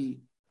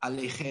Anabí,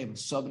 Alejem,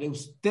 sobre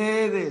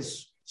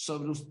ustedes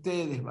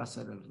va a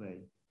ser el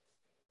rey.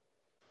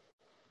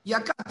 Y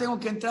acá tengo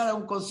que entrar a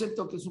un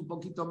concepto que es un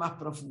poquito más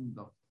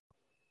profundo,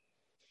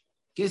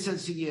 que es el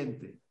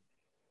siguiente.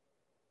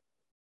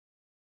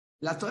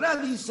 La Torá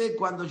dice,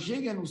 cuando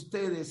lleguen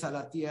ustedes a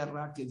la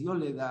tierra que Dios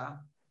le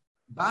da,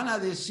 van a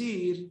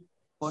decir,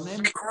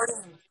 ponemos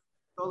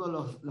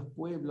todos los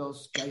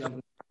pueblos que hay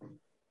alrededor.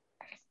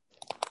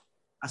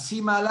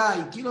 así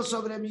malay, quiero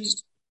sobre mí.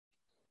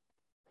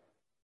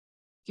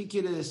 ¿Qué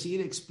quiere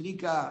decir?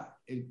 Explica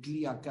el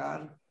Kli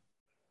Yakar,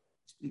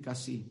 explica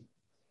así.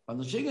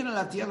 Cuando lleguen a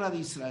la tierra de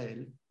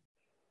Israel,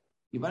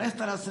 y van a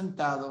estar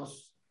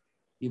asentados,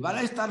 y van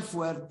a estar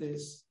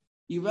fuertes,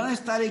 y van a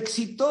estar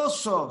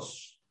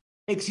exitosos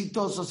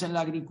en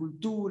la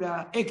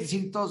agricultura,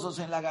 exitosos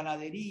en la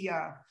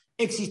ganadería,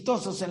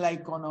 exitosos en la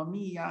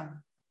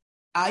economía.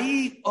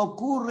 Ahí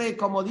ocurre,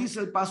 como dice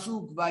el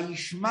pasuk,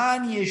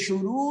 Vaishman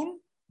Yeshurun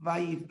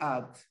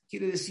Vaivat.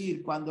 Quiere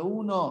decir, cuando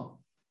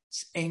uno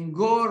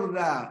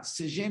engorda,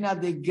 se llena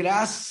de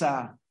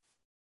grasa,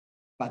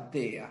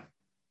 patea.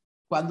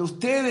 Cuando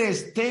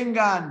ustedes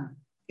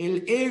tengan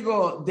el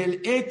ego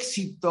del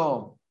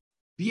éxito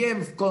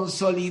bien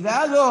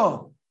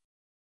consolidado,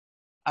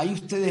 ahí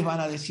ustedes van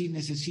a decir,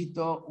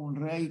 necesito un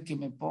rey que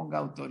me ponga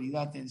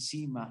autoridad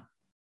encima.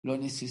 Lo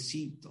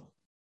necesito.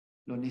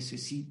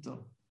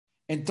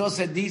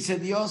 Entonces dice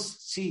Dios,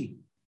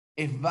 sí,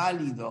 es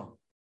válido.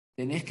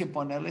 Tenés que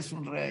ponerles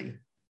un rey.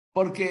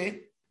 ¿Por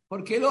qué?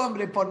 Porque el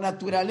hombre por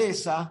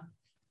naturaleza,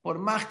 por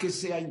más que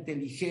sea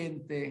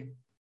inteligente,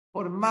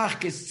 por más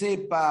que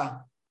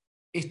sepa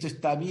esto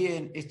está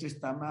bien, esto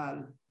está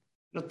mal,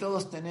 pero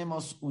todos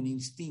tenemos un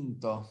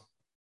instinto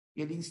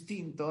y el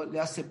instinto le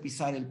hace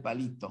pisar el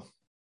palito.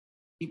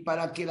 Y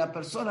para que la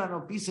persona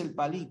no pise el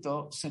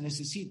palito se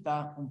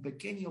necesita un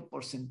pequeño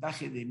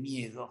porcentaje de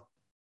miedo.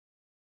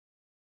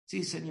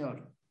 Sí,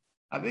 señor.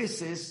 A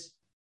veces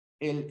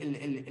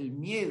el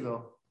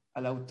miedo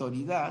a la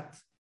autoridad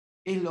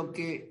es lo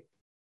que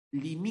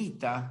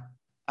limita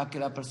a que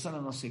la persona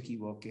no se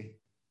equivoque.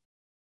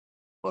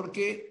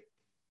 Porque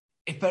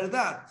es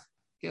verdad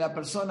que la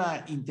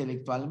persona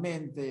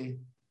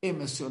intelectualmente,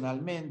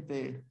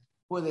 emocionalmente,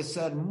 puede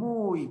ser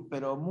muy,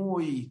 pero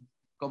muy,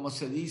 como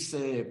se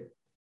dice,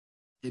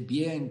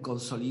 bien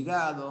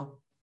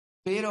consolidado,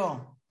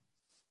 pero,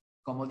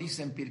 como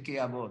dice en Pirkei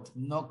Avot,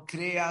 no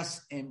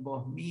creas en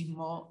vos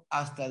mismo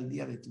hasta el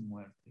día de tu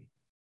muerte.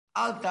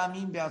 Al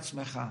tamim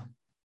be'atzmecha.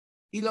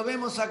 Y lo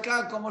vemos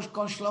acá como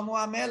con Shlomo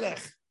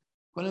HaMelech,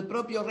 con el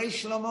propio rey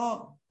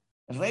Shlomo.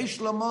 El rey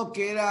Shlomo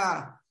que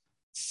era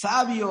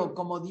sabio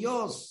como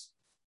Dios.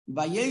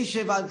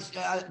 Vayeshev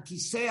al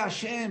Kisei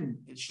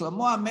Hashem.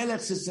 Shlomo HaMelech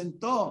se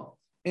sentó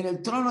en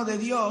el trono de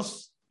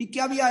Dios y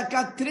que había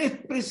acá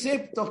 3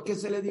 preceptos que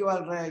se le dio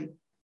al rey.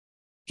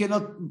 Que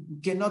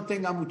no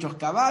tenga muchos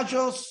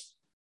caballos,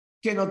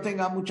 que no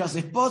tenga muchas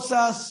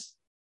esposas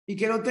y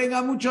que no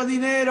tenga mucho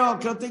dinero,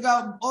 que no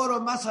tenga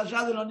oro más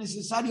allá de lo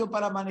necesario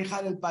para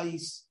manejar el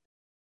país.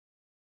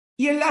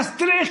 Y en las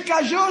 3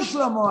 cayó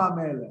Shlomo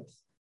HaMelech.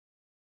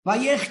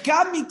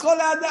 Vayechka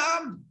mikol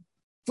adam.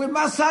 Fue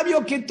más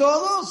sabio que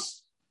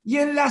todos y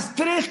en las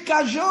 3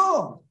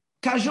 cayó.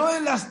 Cayó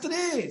en las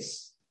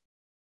 3.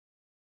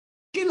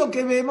 ¿Qué es lo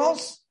que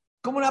vemos?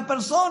 Como una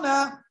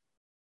persona,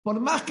 por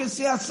más que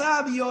sea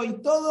sabio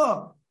y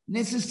todo,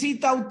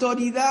 necesita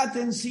autoridad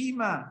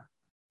encima.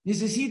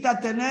 Necesita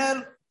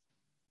tener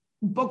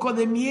un poco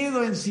de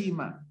miedo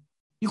encima.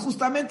 Y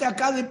justamente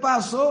acá de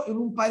paso, en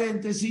un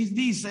paréntesis,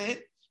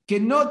 dice que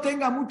no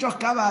tenga muchos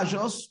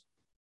caballos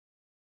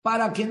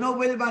para que no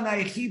vuelvan a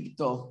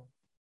Egipto,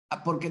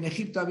 porque en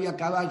Egipto había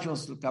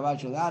caballos, el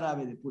caballo de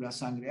árabe, de pura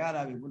sangre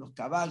árabe, buenos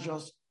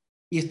caballos,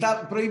 y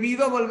está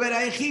prohibido volver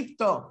a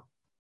Egipto.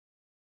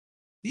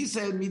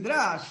 Dice el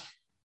Midrash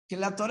que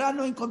en la Torá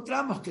no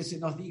encontramos que se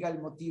nos diga el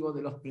motivo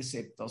de los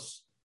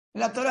preceptos.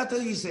 En la Torá te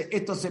dice,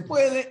 esto se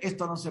puede,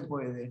 esto no se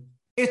puede.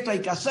 Esto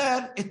hay que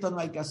hacer, esto no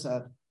hay que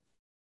hacer.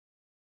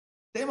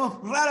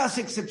 Tenemos raras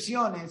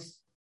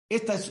excepciones.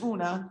 Esta es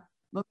una.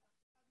 No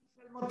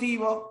dice el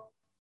motivo.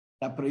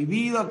 Está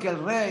prohibido que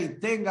el rey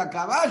tenga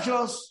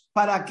caballos.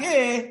 ¿Para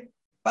qué?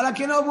 Para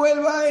que no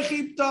vuelva a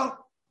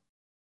Egipto.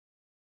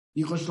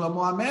 Dijo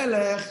Shlomo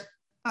HaMelech.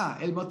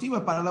 ¿El motivo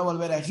es para no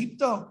volver a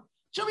Egipto?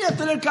 Yo voy a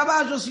tener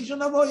caballos y yo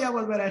no voy a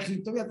volver a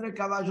Egipto. Voy a tener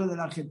caballos de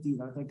la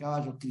Argentina. Voy a tener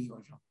caballos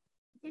criollos. Voy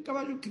a tener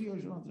caballos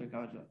criollos, no voy a tener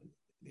caballos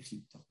de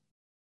Egipto.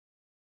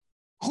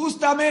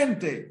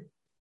 Justamente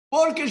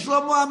porque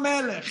Shlomo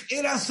HaMelech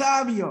era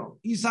sabio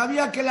y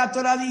sabía que la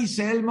Torah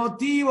dice el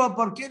motivo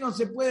por qué no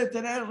se puede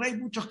tener rey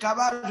muchos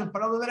caballos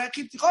para volver a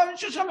Egipto. Dijo,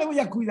 yo ya me voy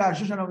a cuidar,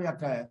 yo ya no voy a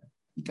caer.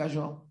 Y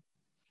cayó.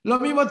 Lo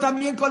mismo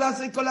también con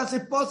las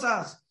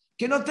esposas.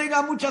 Que no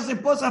tenga muchas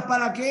esposas,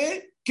 ¿para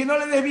qué? Que no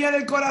le desvíen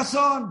el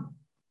corazón.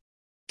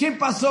 ¿Qué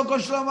pasó con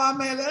Shlomo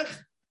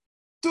HaMelech?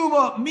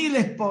 Tuvo 1000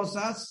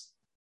 esposas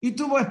y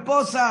tuvo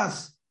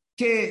esposas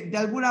que de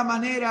alguna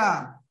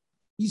manera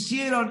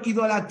hicieron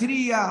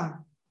idolatría,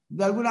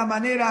 de alguna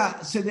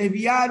manera se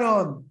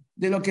desviaron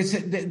de lo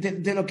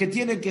que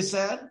tiene que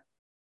ser.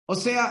 O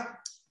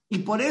sea, y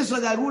por eso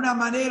de alguna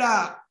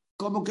manera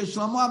como que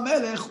Shlomo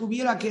HaMelech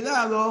hubiera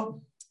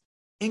quedado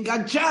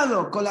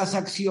enganchado con las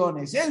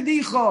acciones. Él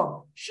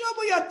dijo, yo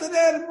voy a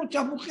tener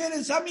muchas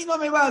mujeres, a mí no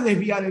me va a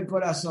desviar el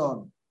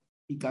corazón.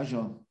 Y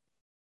cayó.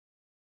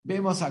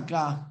 Vemos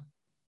acá,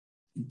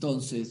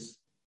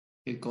 entonces,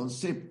 el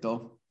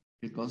concepto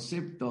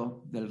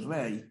del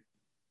rey,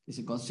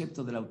 ese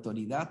concepto de la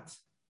autoridad,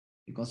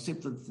 el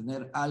concepto de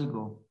tener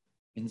algo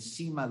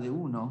encima de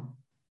uno,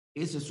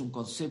 ese es un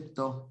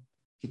concepto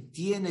que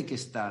tiene que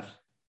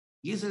estar.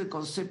 Y ese es el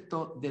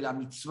concepto de la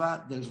mitzvah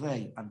del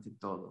rey, ante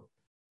todo.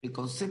 El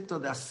concepto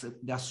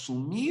de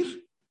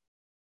asumir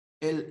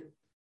que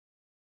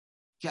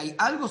hay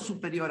algo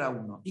superior a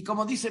uno. Y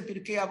como dice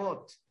Pirkei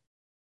Avot,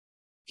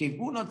 que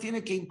uno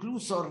tiene que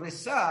incluso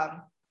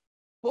rezar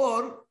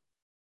por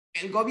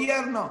el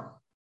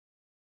gobierno.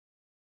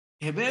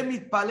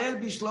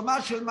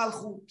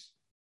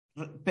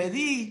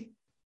 Pedí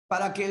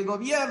para que el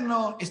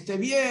gobierno esté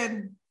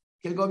bien,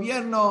 que el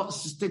gobierno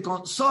esté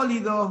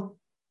sólido.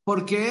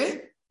 ¿Por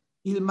qué?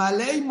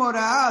 Ilmalei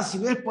Morá, si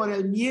no es por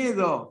el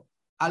miedo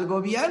al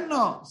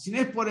gobierno, si no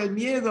es por el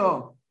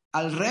miedo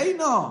al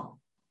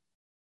reino,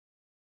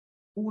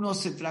 uno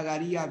se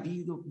tragaría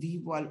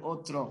vivo al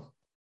otro.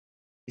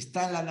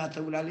 Está en la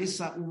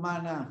naturaleza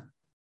humana.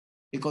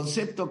 El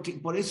concepto que,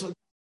 por eso,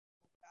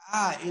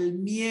 el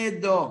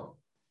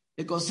miedo,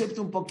 el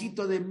concepto un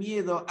poquito de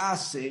miedo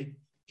hace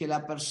que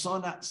la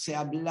persona se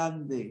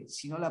ablande,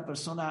 si no la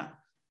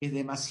persona es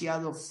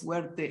demasiado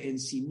fuerte en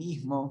sí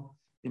mismo,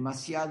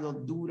 demasiado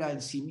dura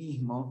en sí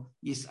mismo,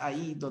 y es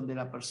ahí donde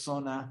la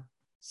persona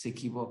se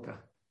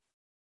equivoca.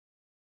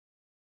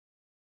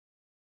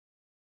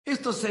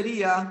 Esto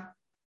sería,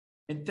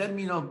 en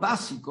términos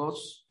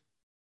básicos,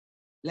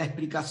 la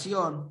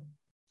explicación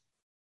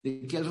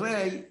de que el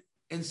rey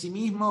en sí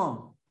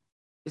mismo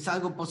es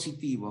algo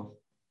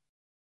positivo.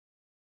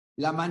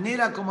 La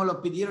manera como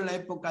lo pidieron en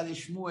la época de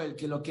Shmuel,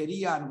 que lo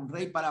querían un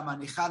rey para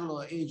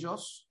manejarlo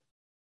ellos,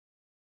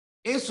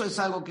 eso es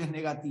algo que es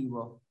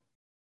negativo.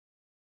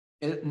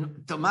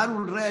 Tomar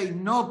un rey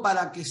no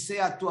para que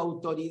sea tu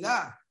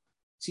autoridad,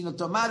 sino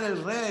tomar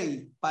el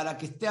rey para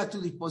que esté a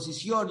tu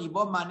disposición y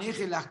vos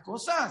manejes las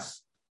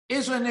cosas,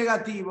 eso es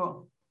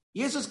negativo.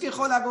 Y eso es que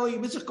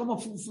Jolagoim, eso es como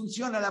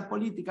funciona la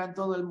política en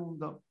todo el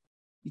mundo.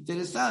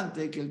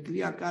 Interesante que el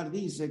Kriakar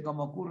dice,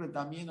 como ocurre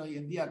también hoy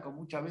en día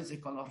muchas veces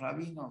con los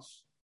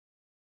rabinos,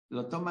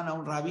 lo toman a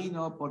un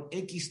rabino por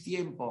X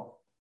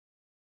tiempo.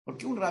 ¿Por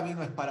qué un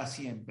rabino es para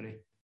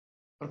siempre?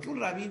 Porque un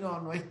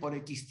rabino no es por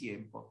X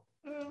tiempo.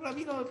 El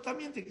rabino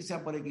también tiene que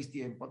ser por X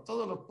tiempo.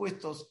 Todos los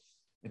puestos,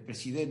 el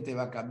presidente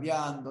va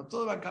cambiando,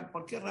 todo va cambiando.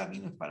 ¿Por qué el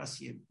rabino es para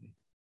siempre?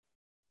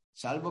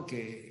 Salvo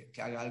que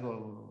haga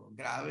algo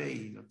grave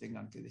y lo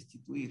tengan que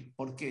destituir.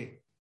 ¿Por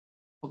qué?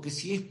 Porque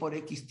si es por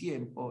X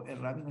tiempo, el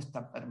rabino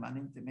está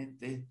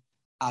permanentemente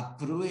a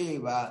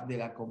prueba de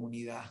la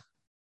comunidad.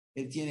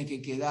 Él tiene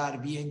que quedar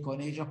bien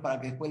con ellos para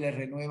que después le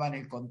renuevan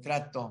el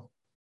contrato.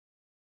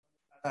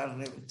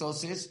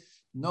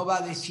 Entonces, no va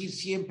a decir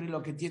siempre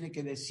lo que tiene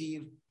que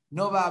decir,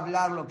 no va a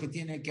hablar lo que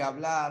tiene que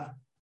hablar,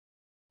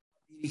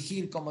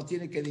 dirigir como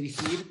tiene que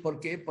dirigir. ¿Por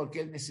qué?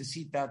 Porque él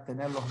necesita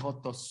tener los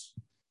votos.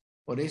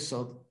 Por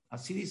eso,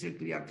 así dice el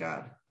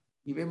Kriakar.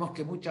 Y vemos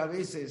que muchas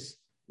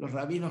veces los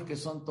rabinos que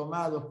son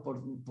tomados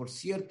por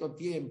cierto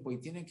tiempo y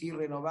tienen que ir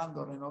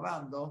renovando,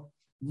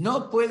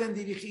 no pueden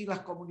dirigir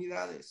las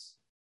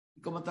comunidades.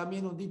 Y como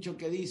también un dicho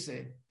que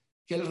dice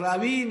que el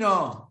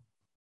rabino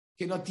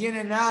que no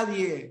tiene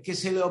nadie que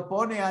se le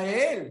opone a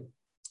él,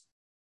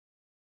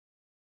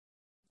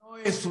 no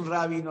es un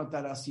rabino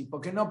tal así,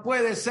 porque no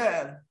puede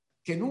ser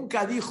que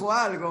nunca dijo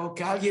algo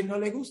que a alguien no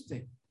le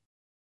guste.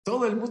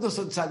 Todo el mundo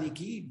son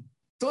tzadikim,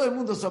 todo el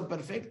mundo son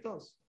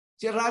perfectos.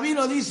 Si el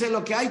rabino dice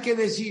lo que hay que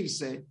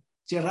decirse,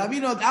 si el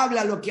rabino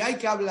habla lo que hay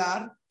que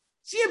hablar,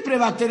 siempre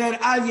va a tener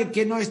alguien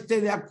que no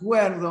esté de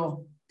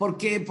acuerdo. ¿Por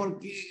qué?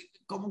 Porque,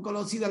 como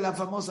conocida la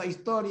famosa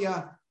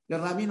historia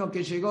del rabino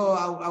que llegó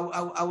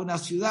a una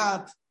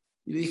ciudad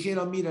y le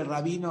dijeron, mire,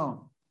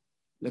 rabino,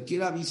 le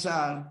quiero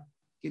avisar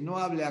que no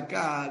hable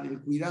acá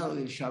del cuidado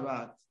del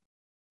Shabbat,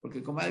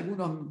 porque como hay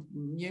algunos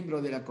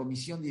miembros de la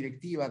comisión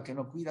directiva que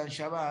no cuidan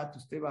Shabbat,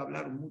 usted va a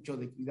hablar mucho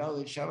de cuidado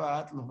del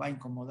Shabbat, los va a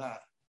incomodar.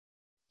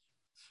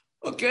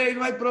 Ok,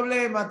 no hay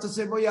problema,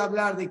 entonces voy a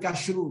hablar de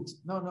kashrut.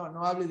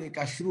 No hable de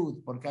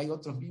kashrut, porque hay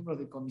otros miembros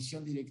de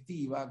comisión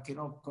directiva que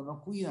no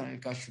cuidan el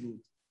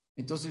kashrut.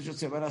 Entonces ellos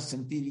se van a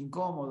sentir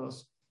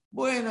incómodos.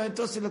 Bueno,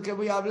 entonces lo que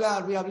voy a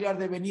hablar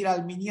de venir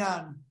al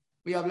minyan,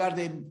 voy a hablar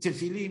de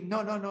tefilim. No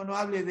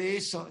hable de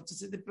eso.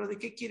 Entonces, ¿pero de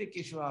qué quiere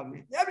que yo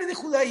hable? Hable de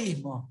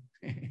judaísmo.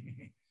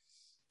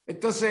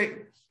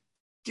 Entonces,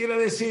 quiero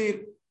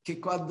decir que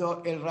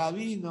cuando el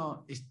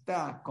rabino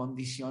está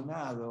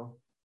condicionado,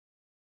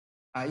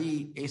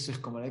 ahí eso es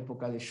como la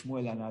época de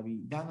Shmuel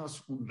Anabí.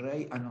 Danos un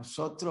rey a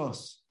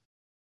nosotros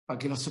para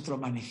que nosotros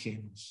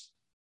manejemos.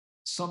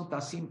 Som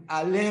Tasim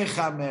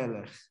Aleja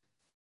Melech.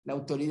 La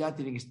autoridad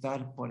tiene que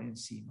estar por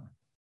encima.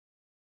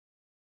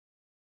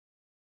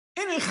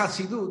 En el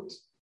Hasidut,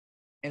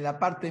 en la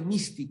parte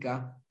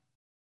mística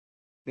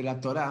de la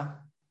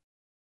Torá,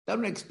 da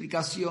una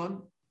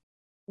explicación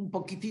un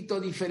poquitito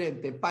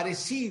diferente,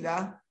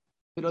 parecida,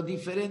 pero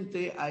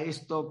diferente a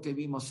esto que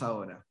vimos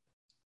ahora.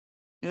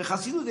 En el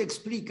Hasidut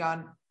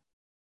explican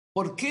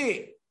por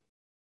qué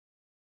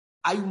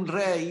hay un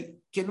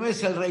rey que no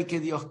es el rey que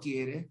Dios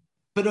quiere,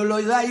 pero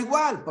lo da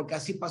igual, porque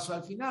así pasó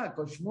al final.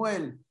 Con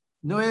Shmuel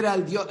no era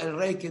el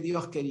rey que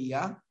Dios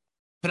quería,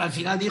 pero al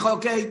final dijo,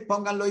 ok,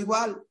 pónganlo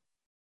igual.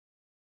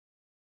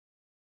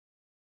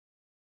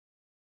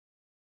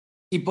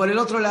 Y por el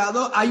otro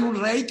lado hay un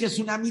rey que es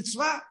una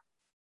mitzvah,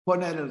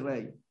 poner el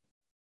rey.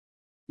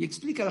 Y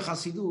explica el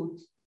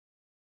Hasidut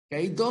que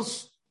hay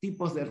dos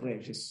tipos de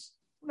reyes.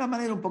 Una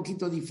manera un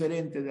poquito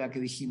diferente de la que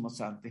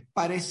dijimos antes.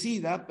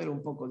 Parecida, pero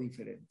un poco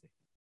diferente.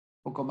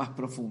 Un poco más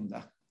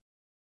profunda.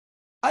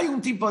 Hay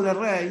un tipo de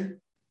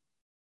rey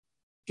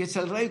que es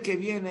el rey que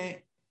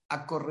viene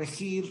a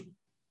corregir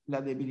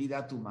la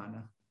debilidad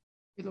humana.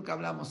 Es lo que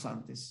hablamos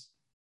antes.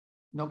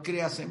 No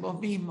creas en vos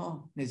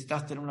mismo,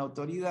 necesitas tener una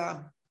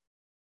autoridad.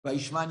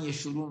 Vaishman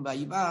Yeshurun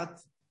Vaibat,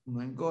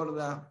 uno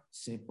engorda,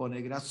 se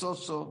pone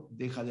grasoso,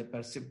 deja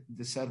de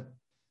ser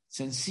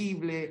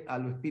sensible a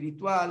lo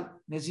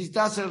espiritual.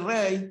 Necesitas el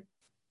rey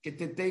que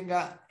te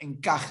tenga en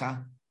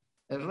caja,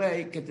 el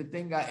rey que te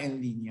tenga en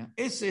línea.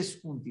 Ese es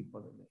un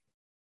tipo de rey.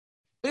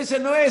 Ese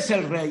no es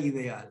el rey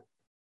ideal,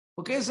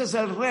 porque ese es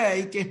el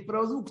rey que es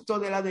producto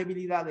de la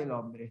debilidad del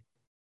hombre.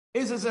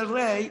 Ese es el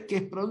rey que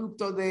es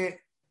producto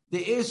de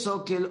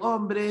eso que el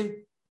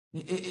hombre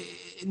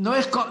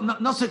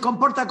no se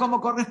comporta como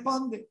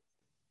corresponde.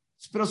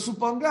 Pero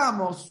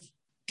supongamos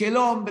que el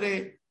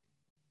hombre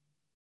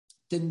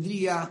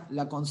tendría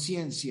la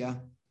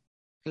conciencia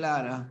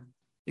clara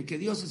de que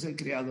Dios es el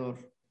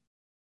creador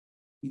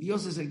y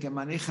Dios es el que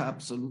maneja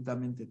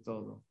absolutamente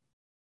todo.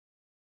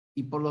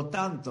 Y por lo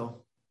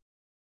tanto,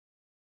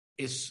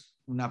 es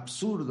un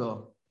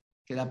absurdo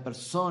que la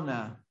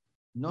persona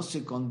no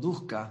se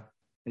conduzca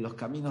en los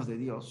caminos de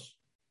Dios.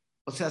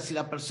 O sea, si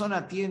la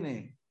persona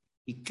tiene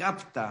y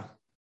capta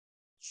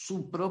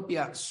su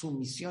propia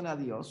sumisión a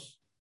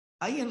Dios,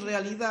 ahí en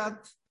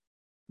realidad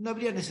no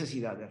habría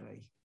necesidad de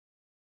rey.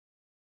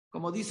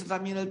 Como dice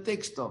también el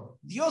texto,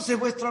 Dios es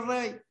vuestro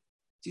rey.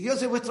 Si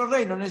Dios es vuestro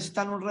rey, no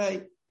necesitan un rey.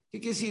 ¿Qué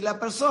quiere decir? La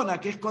persona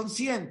que es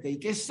consciente y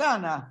que es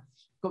sana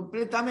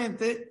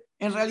completamente,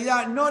 en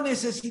realidad no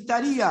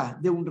necesitaría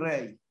de un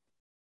rey.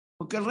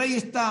 Porque el rey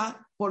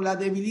está por la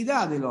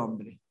debilidad del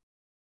hombre.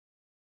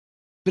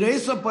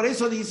 Pero por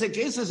eso dice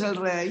que ese es el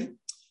rey,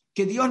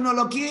 que Dios no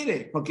lo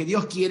quiere, porque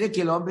Dios quiere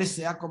que el hombre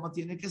sea como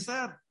tiene que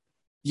ser.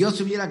 Dios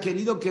hubiera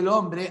querido que el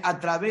hombre, a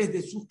través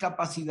de sus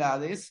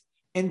capacidades,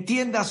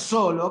 entienda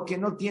solo que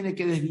no tiene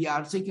que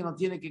desviarse y que no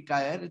tiene que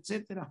caer,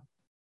 etc.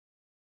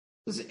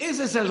 Entonces,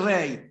 ese es el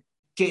rey,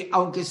 que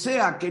aunque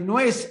sea que no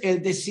es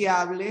el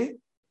deseable,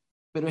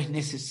 pero es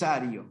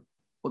necesario,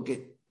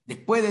 porque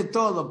después de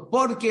todo,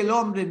 porque el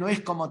hombre no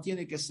es como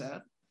tiene que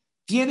ser,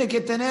 tiene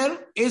que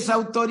tener esa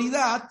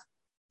autoridad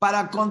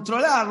para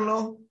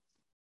controlarlo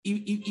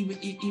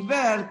y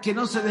ver que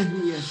no se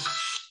desvíe.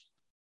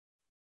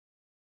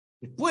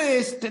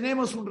 Después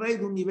tenemos un rey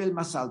de un nivel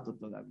más alto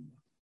todavía,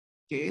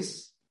 que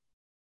es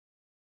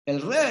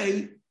el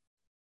rey,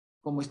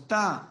 como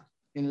está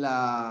en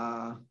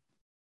la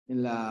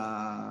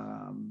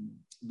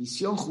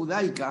visión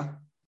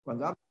judaica,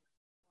 cuando habla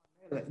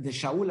de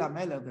Shaul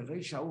HaMelech, del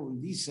rey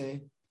Shaul,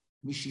 dice,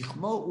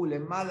 Mishishmo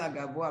ulemala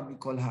gavoa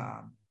mikol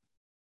ha'am.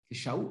 Que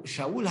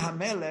Shaul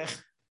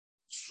HaMelech,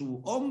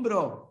 su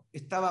hombro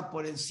estaba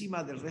por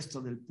encima del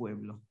resto del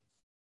pueblo.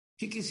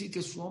 ¿Qué quiere decir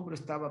que su hombro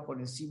estaba por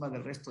encima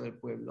del resto del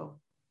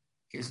pueblo?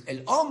 Que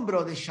el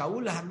hombro de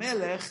Shaul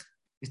HaMelech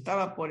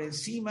estaba por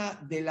encima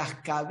de las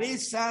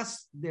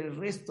cabezas del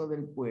resto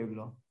del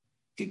pueblo.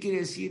 ¿Qué quiere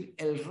decir?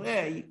 El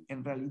rey,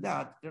 en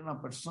realidad, era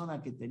una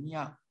persona que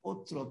tenía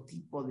otro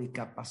tipo de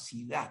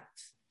capacidad,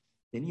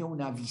 tenía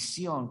una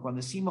visión.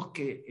 Cuando decimos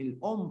que el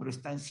hombro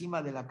está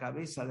encima de la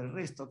cabeza del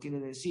resto, quiere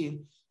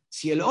decir,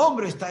 si el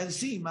hombro está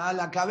encima,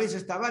 la cabeza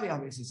está varias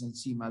veces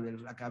encima de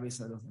la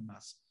cabeza de los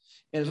demás.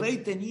 El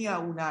rey tenía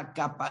una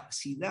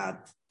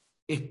capacidad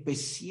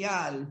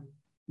especial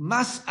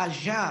más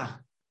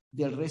allá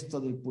del resto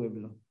del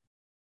pueblo.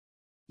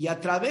 Y a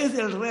través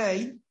del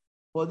rey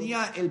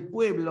podía el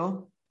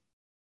pueblo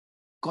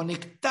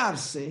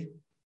conectarse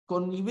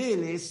con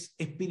niveles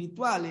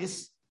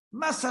espirituales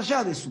más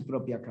allá de su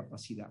propia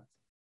capacidad.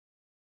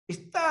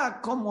 Está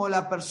como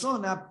la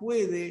persona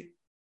puede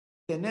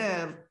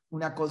tener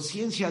una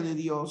conciencia de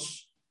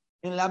Dios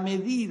en la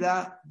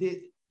medida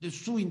de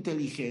su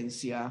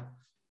inteligencia,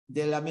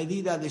 de la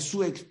medida de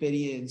su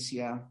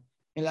experiencia,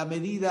 en la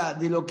medida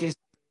de lo que es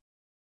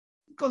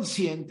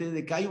consciente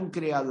de que hay un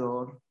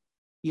creador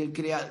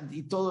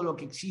y todo lo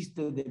que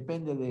existe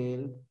depende de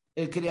él.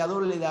 El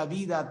creador le da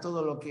vida a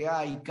todo lo que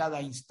hay cada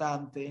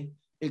instante.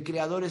 El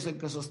creador es el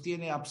que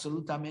sostiene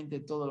absolutamente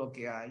todo lo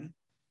que hay.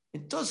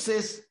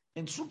 Entonces,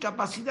 en su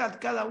capacidad,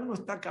 cada uno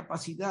está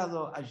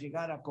capacitado a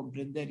llegar a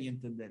comprender y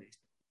entender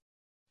esto.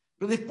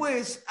 Pero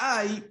después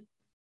hay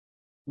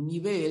un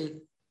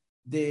nivel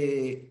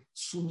de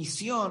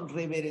sumisión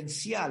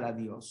reverencial a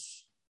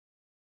Dios.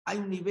 Hay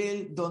un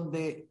nivel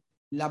donde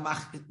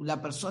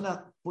la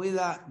persona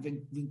pueda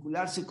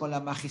vincularse con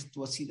la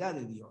majestuosidad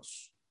de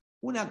Dios.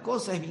 Una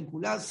cosa es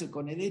vincularse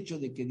con el hecho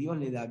de que Dios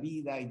le da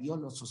vida y Dios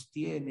lo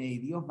sostiene y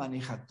Dios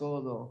maneja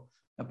todo.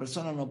 La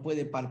persona no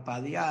puede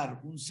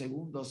parpadear un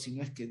segundo si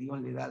no es que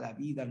Dios le da la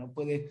vida. No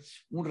puede,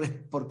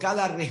 por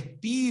cada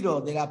respiro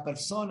de la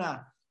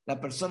persona La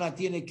persona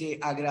tiene que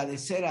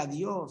agradecer a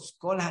Dios.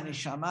 Kol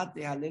haneshamat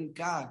halel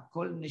ka,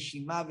 kol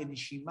neshima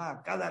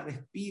beneshima. Cada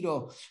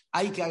respiro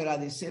hay que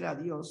agradecer a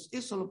Dios.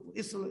 Eso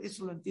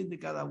lo entiende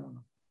cada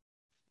uno.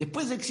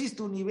 Después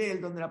existe un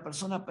nivel donde la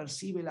persona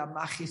percibe la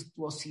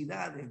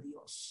majestuosidad de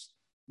Dios,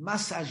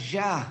 más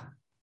allá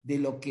de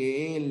lo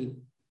que él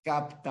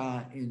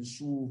capta en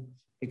su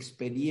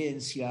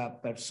experiencia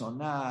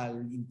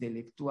personal,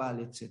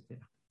 intelectual,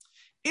 etc.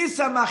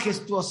 Esa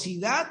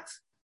majestuosidad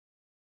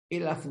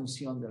es la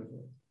función del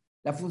rey.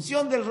 La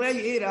función del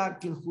rey era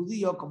que el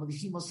judío, como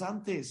dijimos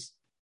antes,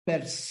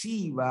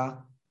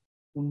 perciba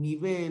un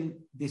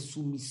nivel de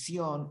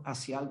sumisión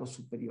hacia algo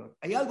superior.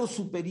 Hay algo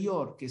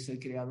superior que es el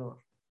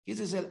creador.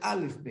 Ese es el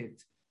Aleph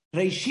Bet.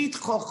 Reishit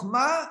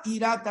Chochma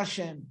Irat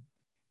Hashem.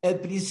 El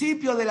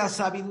principio de la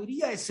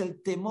sabiduría es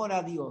el temor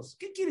a Dios.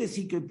 ¿Qué quiere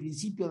decir que el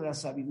principio de la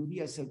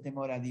sabiduría es el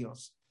temor a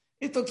Dios?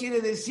 Esto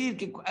quiere decir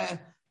que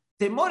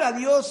temor a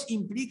Dios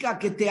implica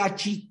que te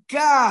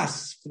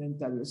achicás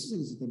frente a Dios.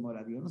 Eso es el temor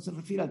a Dios. No se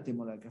refiere al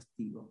temor al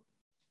castigo.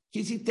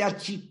 Quiere decir, te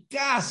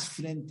achicás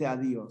frente a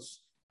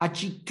Dios.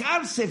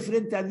 Achicarse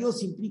frente a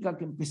Dios implica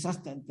que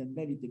empezaste a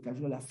entender y te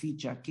cayó la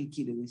ficha. ¿Qué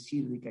quiere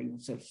decir de que hay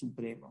un ser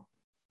supremo?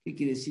 ¿Qué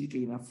quiere decir que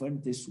hay una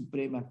fuente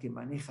suprema que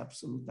maneja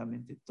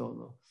absolutamente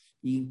todo?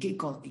 Y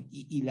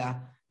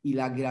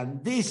la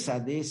grandeza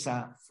de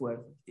esa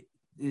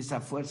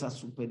fuerza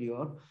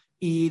superior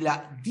y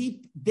la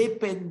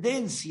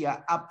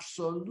dependencia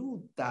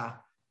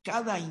absoluta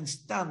cada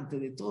instante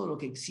de todo lo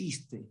que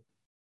existe.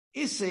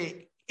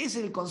 Ese es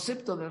el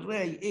concepto del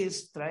rey,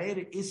 es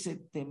traer ese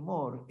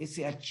temor,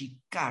 ese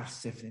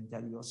achicarse frente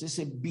a Dios,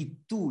 ese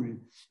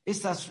bitul,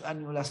 esa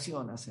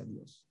anulación hacia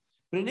Dios.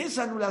 Pero en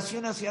esa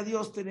anulación hacia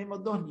Dios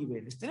tenemos dos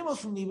niveles.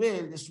 Tenemos un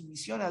nivel de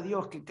sumisión a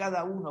Dios que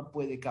cada uno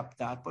puede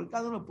captar, porque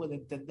cada uno puede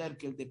entender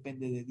que él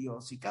depende de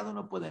Dios, y cada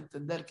uno puede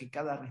entender que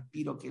cada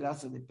respiro que él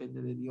hace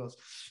depende de Dios,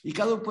 y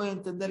cada uno puede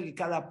entender que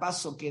cada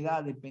paso que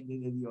da depende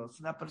de Dios.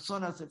 Una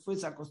persona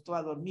se acostó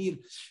a dormir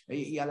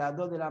y a las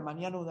 2 de la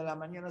mañana, 1 de la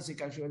mañana se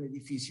cayó el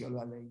edificio,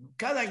 la ley.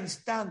 Cada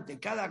instante,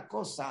 cada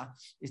cosa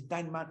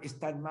está en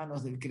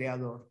manos del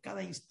Creador.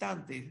 Cada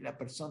instante la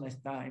persona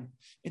está en...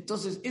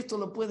 Entonces, esto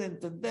lo puede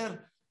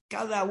entender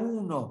cada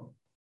uno.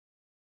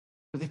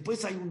 Pero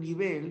después hay un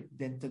nivel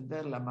de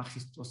entender la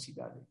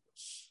majestuosidad de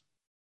Dios.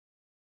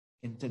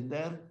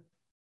 Entender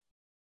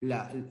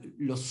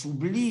lo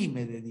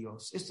sublime de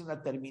Dios. Es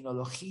una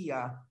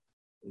terminología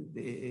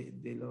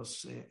de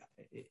los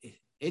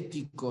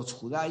éticos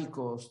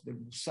judaicos, del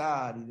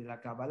Musar y de la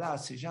Kabbalah.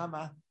 Se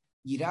llama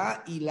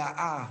Irá y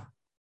la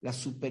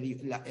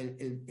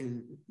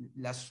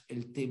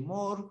el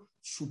temor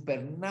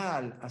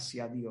supernal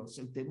hacia Dios,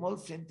 el temor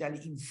frente a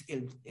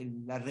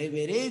la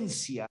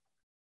reverencia, la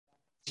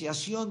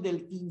apreciación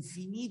del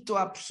infinito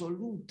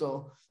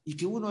absoluto, y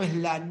que uno es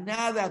la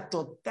nada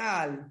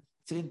total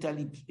frente al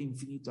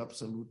infinito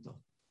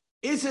absoluto.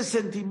 Ese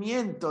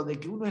sentimiento de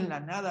que uno es la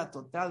nada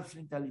total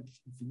frente al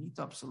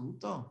infinito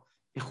absoluto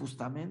es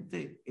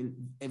justamente el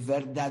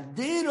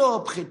verdadero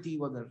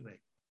objetivo del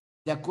rey,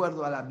 de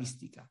acuerdo a la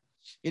mística.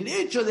 El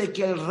hecho de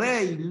que el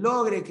rey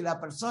logre que la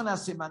persona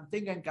se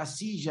mantenga en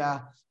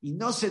casilla y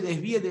no se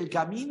desvíe del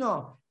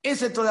camino,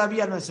 ese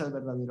todavía no es el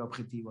verdadero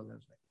objetivo del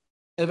rey.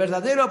 El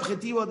verdadero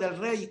objetivo del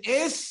rey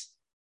es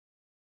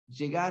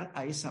llegar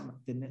a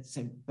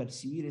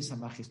percibir esa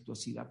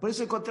majestuosidad. Por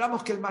eso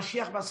encontramos que el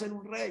Mashiach va a ser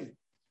un rey.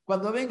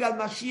 Cuando venga el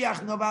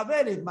Mashiach no va a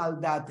haber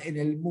maldad en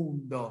el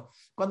mundo.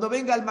 Cuando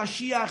venga el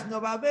Mashiach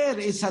no va a haber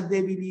esa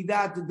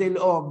debilidad del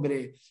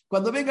hombre.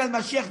 Cuando venga el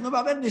Mashiach no va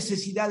a haber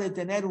necesidad de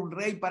tener un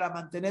rey para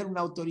mantener una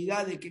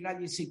autoridad de que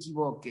nadie se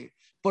equivoque.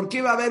 ¿Por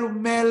qué va a haber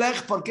un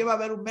Melech? ¿Por qué va a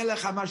haber un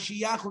Melech a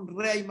Mashiach, un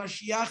rey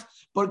Mashiach?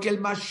 Porque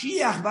el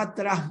Mashiach va a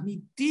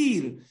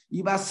transmitir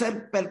y va a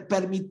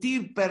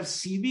permitir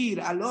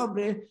percibir al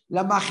hombre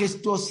la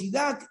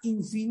majestuosidad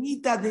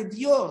infinita de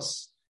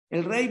Dios.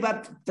 El rey va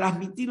a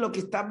transmitir lo que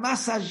está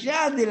más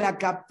allá de la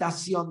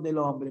captación del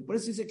hombre. Por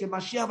eso dice que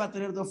Mashiach va a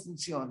tener dos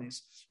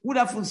funciones.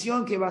 Una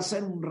función que va a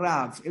ser un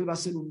Rav, él va a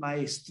ser un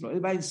maestro.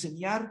 Él va a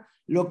enseñar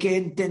lo que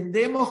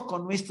entendemos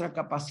con nuestra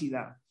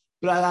capacidad.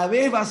 Pero a la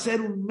vez va a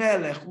ser un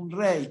Melech, un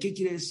rey. ¿Qué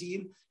quiere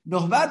decir?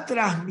 Nos va a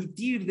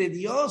transmitir de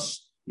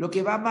Dios lo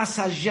que va más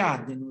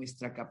allá de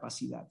nuestra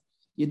capacidad.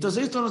 Y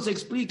entonces esto nos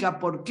explica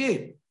por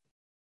qué,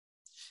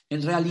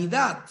 en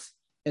realidad,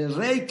 el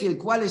rey el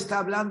cual está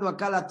hablando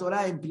acá la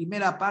Torá en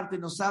primera parte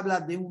nos habla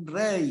de un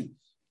rey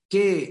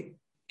que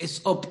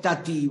es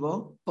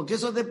optativo, porque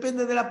eso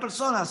depende de la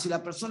persona. Si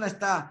la persona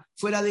está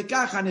fuera de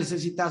caja,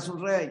 necesitas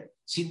un rey.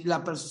 Si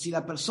la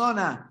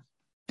persona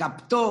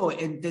captó,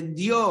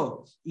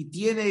 entendió y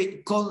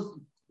tiene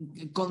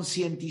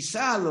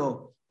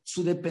concientizado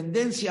su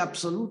dependencia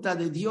absoluta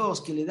de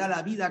Dios, que le da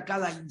la vida a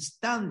cada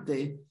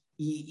instante,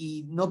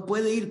 y no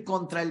puede ir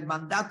contra el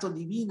mandato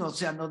divino, o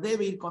sea, no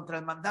debe ir contra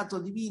el mandato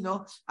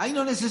divino, ahí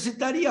no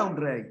necesitaría un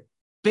rey.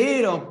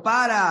 Pero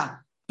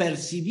para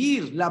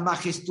percibir la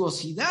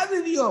majestuosidad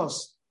de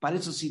Dios, para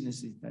eso sí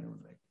necesitaría un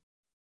rey.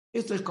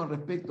 Esto es con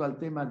respecto al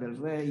tema del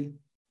rey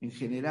en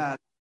general.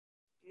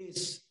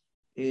 Es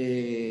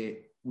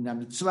una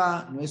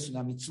mitzvah, no es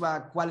una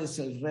mitzvah, cuál es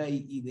el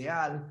rey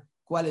ideal,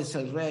 cuál es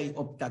el rey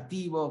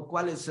optativo,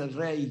 cuál es el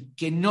rey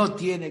que no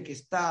tiene que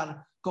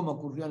estar, como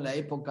ocurrió en la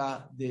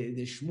época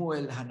de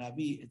Shmuel,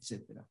 Hanabí,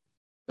 etc.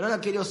 Pero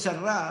ahora quiero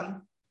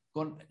cerrar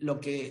con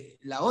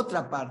la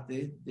otra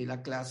parte de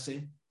la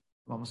clase,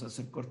 vamos a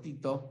hacer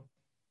cortito,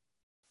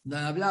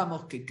 donde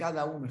hablamos que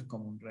cada uno es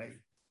como un rey.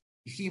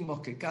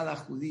 Dijimos que cada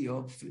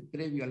judío,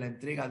 previo a la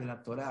entrega de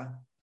la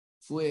Torá,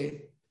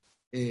 fue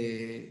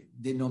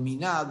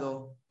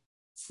denominado,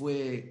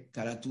 fue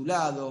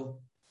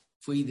caratulado,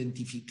 fue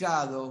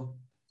identificado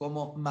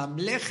como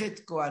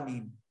Mamlechet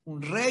Kohanim,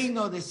 un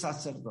reino de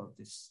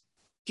sacerdotes.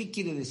 ¿Qué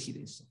quiere decir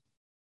eso?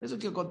 Eso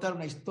quiero contar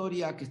una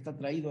historia que está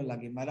traído en la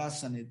Gemara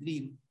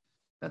Sanedrín.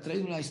 Está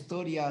traído una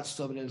historia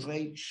sobre el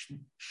rey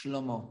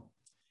Shlomo.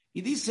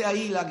 Y dice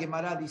ahí, la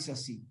Gemara dice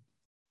así,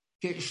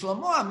 que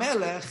Shlomo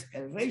Amelech,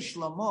 el rey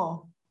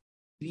Shlomo,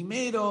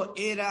 primero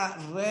era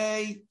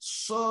rey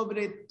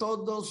sobre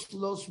todos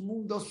los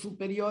mundos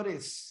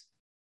superiores.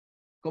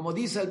 Como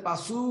dice el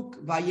Pasuk,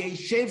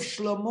 Vayeshev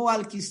Shlomo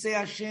al Kisei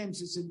Hashem,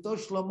 se sentó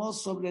Shlomo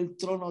sobre el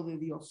trono de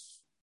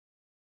Dios.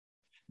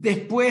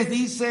 Después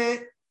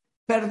dice,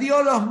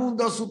 perdió los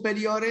mundos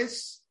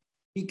superiores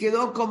y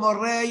quedó como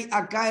rey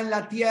acá en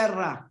la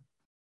tierra.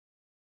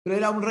 Pero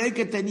era un rey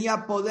que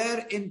tenía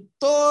poder en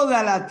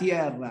toda la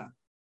tierra.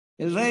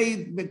 El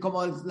rey,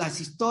 como las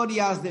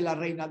historias de la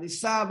reina de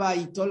Saba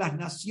y todas las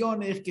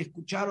naciones que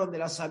escucharon de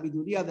la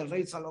sabiduría del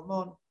rey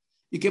Salomón,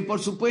 y que por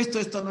supuesto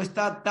esto no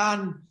está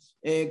tan,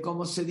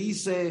 como se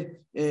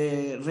dice,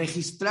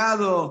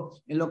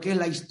 registrado en lo que es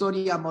la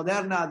historia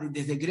moderna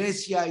desde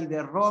Grecia y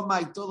de Roma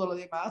y todo lo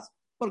demás,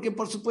 porque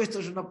por supuesto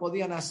ellos no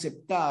podían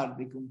aceptar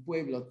de que un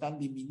pueblo tan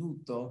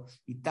diminuto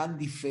y tan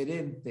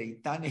diferente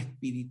y tan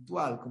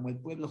espiritual como el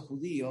pueblo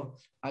judío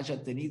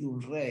haya tenido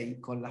un rey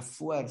con la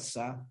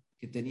fuerza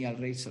que tenía el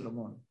rey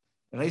Salomón.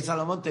 El rey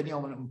Salomón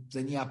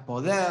tenía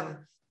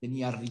poder,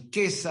 tenía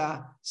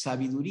riqueza,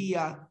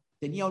 sabiduría,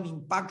 tenía un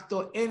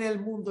impacto en el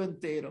mundo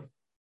entero.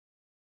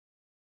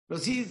 Pero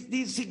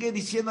sí sigue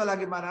diciendo la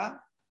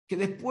Gemara que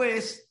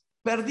después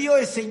perdió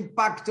ese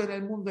impacto en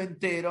el mundo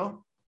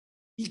entero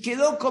y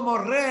quedó como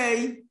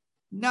rey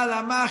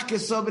nada más que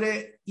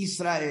sobre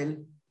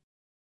Israel.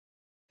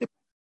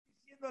 Después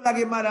diciendo la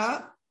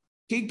Gemara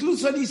que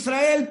incluso en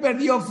Israel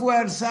perdió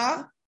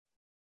fuerza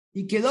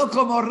y quedó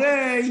como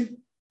rey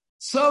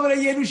sobre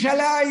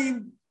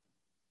Jerusalén.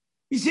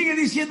 Y sigue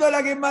diciendo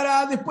la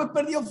Gemara, después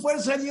perdió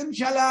fuerza en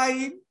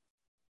Jerusalén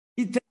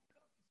y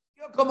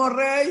quedó como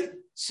rey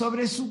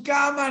sobre su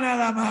cama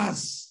nada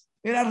más.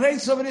 Era rey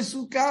sobre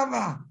su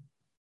cama.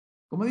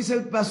 Como dice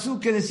el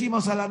pasuk que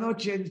decimos a la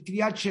noche en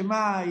Kriyat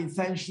Shema y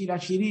en Shir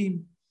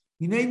Hashirim,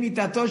 que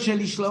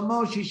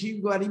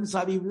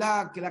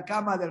la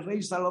cama del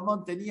rey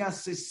Salomón tenía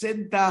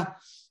 60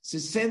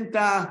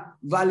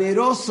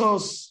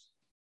 valerosos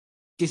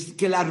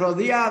que la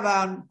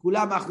rodeaban, que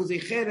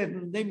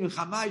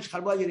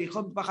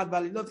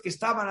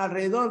estaban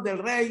alrededor del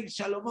rey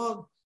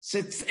Salomón.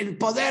 El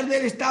poder de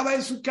él estaba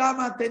en su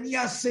cama,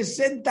 tenía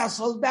 60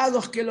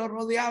 soldados que lo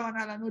rodeaban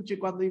a la noche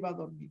cuando iba a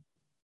dormir.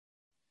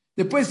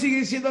 Después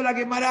sigue diciendo la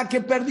Gemara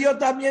que perdió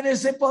también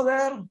ese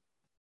poder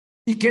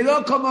y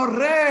quedó como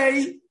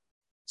rey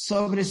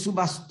sobre su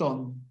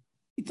bastón.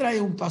 Y trae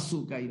un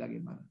pasuk ahí la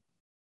Gemara.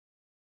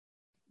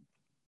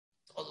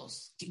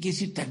 Todos. ¿Qué quiere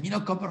decir?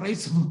 Terminó como rey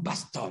sobre un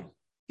bastón.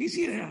 ¿Qué quiere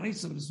decir era rey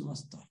sobre su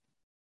bastón?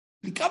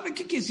 Explícame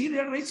qué quiere decir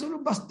era rey sobre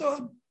un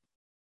bastón.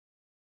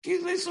 ¿Qué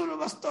es rey sobre un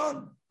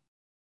bastón?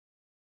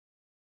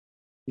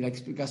 Y la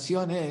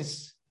explicación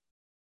es,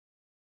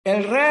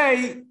 el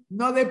rey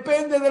no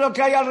depende de lo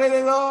que hay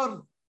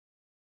alrededor.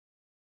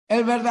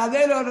 El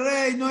verdadero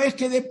rey no es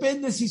que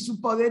depende si su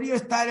poderío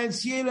está en el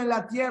cielo, en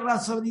la tierra,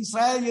 sobre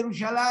Israel,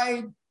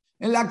 Jerusalén,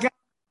 en la casa.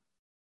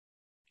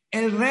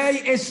 El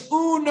rey es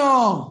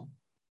uno.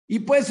 Y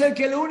puede ser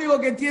que lo único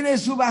que tiene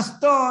es su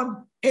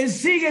bastón, él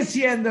sigue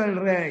siendo el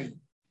rey.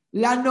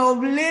 La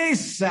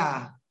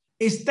nobleza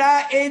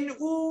está en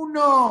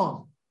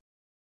uno.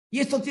 Y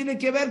esto tiene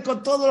que ver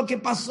con todo lo que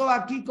pasó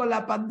aquí con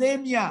la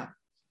pandemia.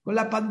 Con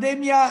la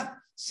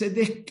pandemia se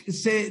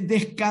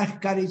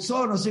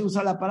descascarizó, no sé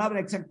usar la palabra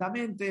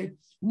exactamente,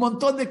 un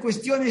montón de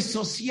cuestiones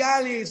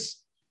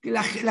sociales, que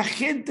la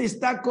gente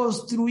está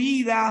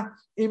construida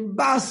en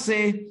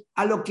base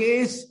a lo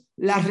que es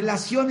las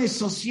relaciones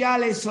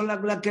sociales, son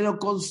la que lo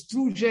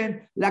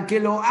construyen, la que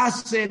lo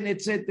hacen,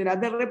 etc.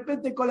 De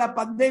repente con la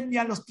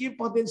pandemia, en los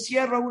tiempos de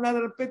encierro, de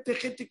repente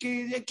gente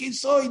que ¿quién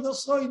soy? No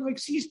soy, no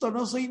existo,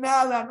 no soy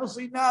nada,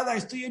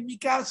 estoy en mi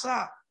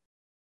casa.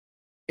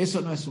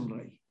 Eso no es un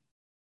rey.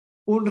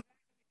 Un rey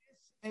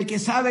es el que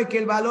sabe que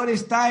el valor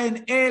está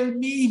en él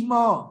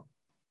mismo.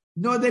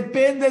 No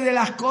depende de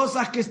las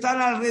cosas que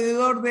están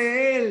alrededor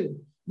de él.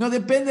 No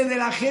depende de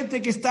la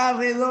gente que está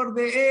alrededor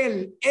de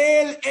él.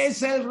 Él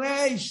es el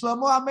rey.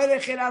 Shlomo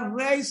Amelech era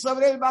rey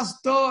sobre el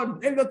bastón.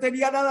 Él no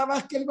tenía nada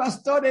más que el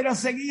bastón,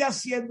 seguía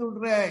siendo un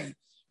rey.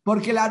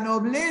 Porque la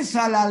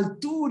nobleza, la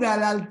altura,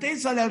 la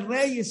alteza del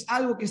rey es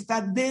algo que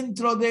está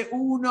dentro de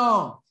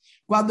uno.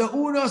 Cuando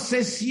uno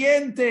se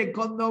siente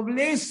con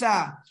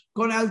nobleza,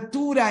 con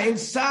altura, él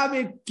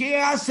sabe qué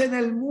hace en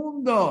el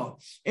mundo.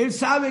 Él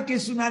sabe que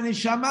es una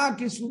neshama,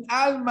 que es un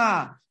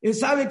alma. Él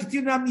sabe que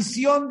tiene una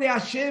misión de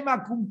Hashem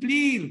a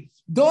cumplir.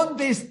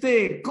 Donde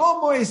esté,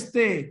 cómo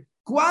esté,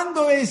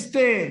 cuándo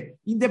esté,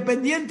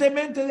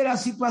 independientemente de la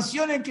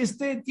situación en que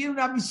esté, tiene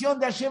una misión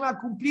de Hashem a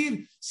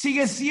cumplir.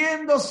 Sigue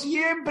siendo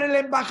siempre el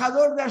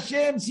embajador de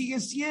Hashem, sigue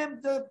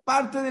siendo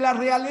parte de la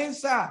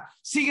realeza,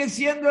 sigue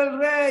siendo el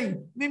rey.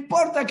 No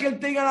importa que él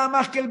tenga nada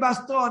más que el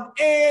bastón,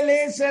 él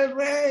es el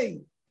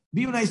rey.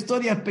 Vi una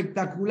historia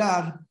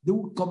espectacular de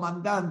un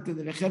comandante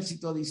del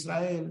ejército de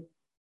Israel,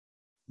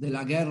 de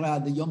la guerra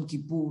de Yom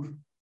Kippur.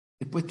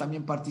 Después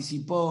también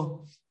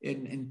participó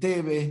en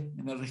Entebbe,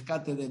 en el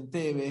rescate de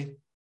Entebbe.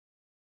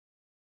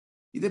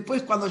 Y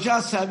después, cuando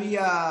ya se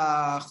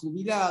había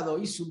jubilado,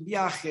 hizo un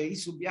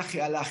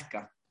viaje a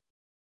Alaska.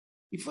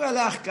 Y fue a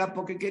Alaska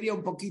porque quería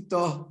un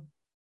poquito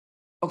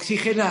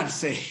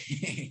oxigenarse,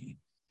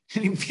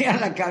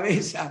 limpiar la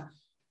cabeza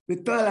de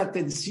toda la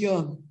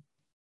tensión,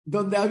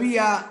 donde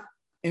había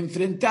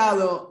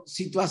enfrentado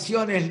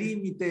situaciones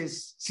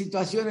límites,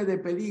 situaciones de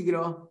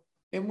peligro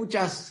en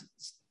muchos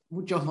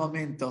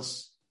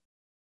momentos.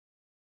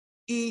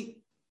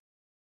 Y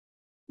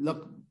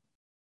lo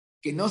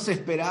que no se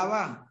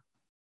esperaba,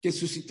 que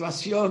su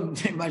situación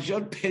de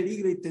mayor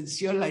peligro y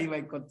tensión la iba a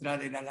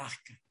encontrar en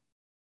Alaska.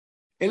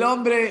 El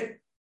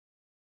hombre,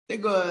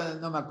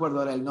 no me acuerdo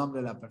ahora el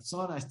nombre de la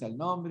persona, está el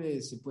nombre,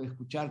 se puede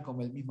escuchar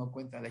como él mismo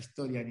cuenta la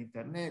historia en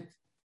internet,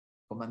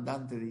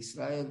 comandante de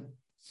Israel.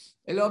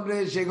 El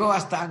hombre llegó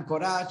hasta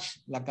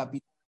Anchorage, la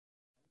capital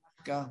de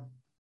Alaska.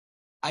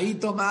 Ahí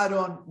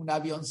tomaron un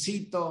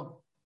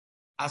avioncito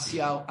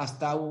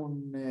hasta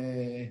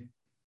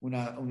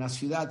una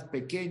ciudad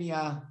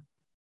pequeña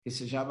que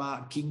se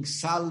llama King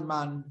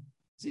Salman.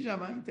 Se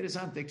llama,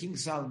 interesante, King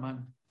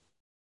Salman.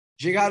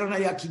 Llegaron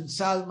ahí a King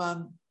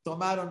Salman,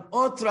 tomaron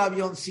otro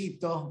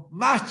avioncito,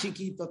 más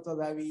chiquito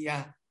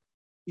todavía,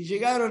 y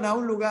llegaron a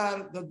un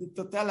lugar donde en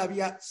total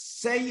había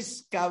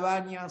 6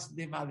 cabañas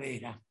de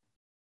madera.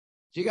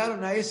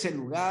 Llegaron a ese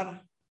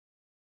lugar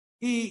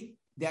y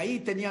de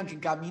ahí tenían que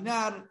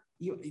caminar,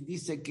 y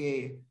dice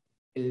que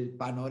el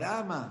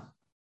panorama,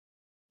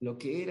 lo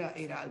que era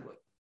algo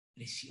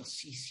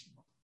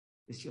preciosísimo,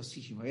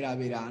 preciosísimo. Era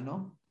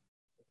verano,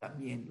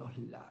 también los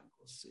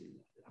lagos,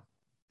 las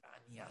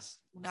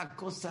montañas, una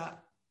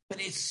cosa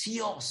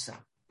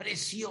preciosa,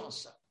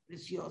 preciosa,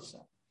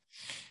 preciosa.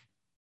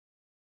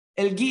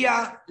 El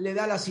guía le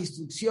da las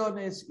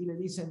instrucciones y le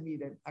dicen,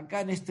 miren,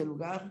 acá en este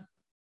lugar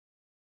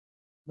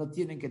no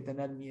tienen que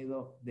tener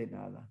miedo de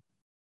nada,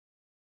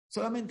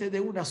 solamente de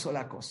una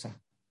sola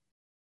cosa,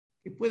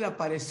 que pueda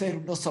aparecer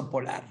un oso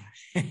polar.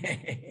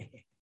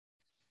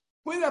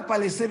 Puede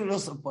aparecer un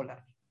oso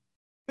polar.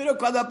 Pero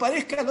cuando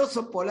aparezca el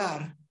oso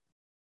polar,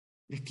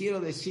 les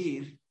quiero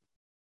decir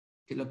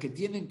que lo que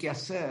tienen que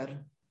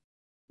hacer,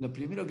 lo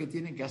primero que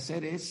tienen que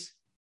hacer es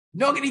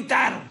no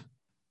gritar.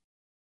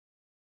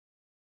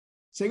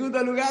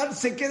 Segundo lugar,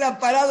 se quedan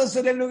parados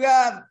en el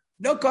lugar,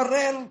 no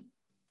correr.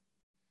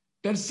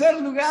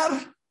 Tercer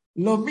lugar,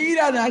 lo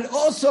miran al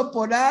oso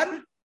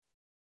polar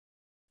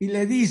y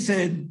le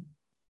dicen,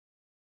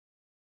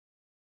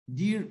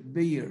 Dear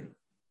Bear,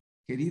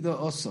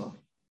 querido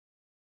oso,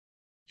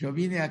 yo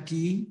vine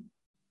aquí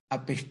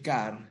a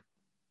pescar.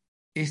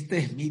 Este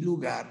es mi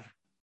lugar.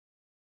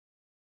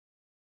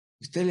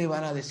 Ustedes le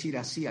van a decir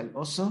así al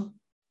oso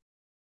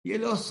y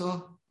el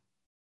oso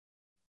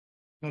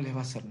no les va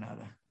a hacer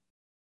nada.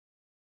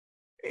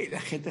 Y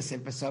la gente se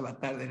empezó a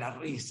matar de la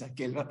risa,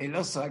 que el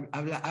oso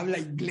habla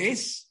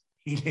inglés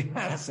y le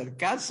van a hacer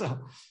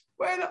caso.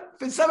 Bueno,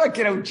 pensaba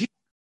que era un chiste.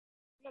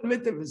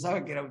 Realmente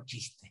pensaba que era un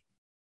chiste.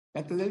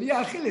 Antes del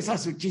viaje les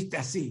hace un chiste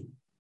así.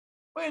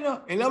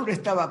 Bueno, el hombre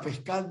estaba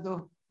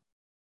pescando.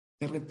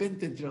 De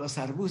repente, entre los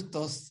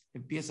arbustos,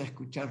 empieza a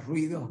escuchar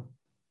ruido.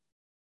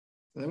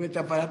 Se da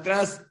vuelta para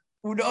atrás.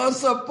 Un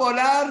oso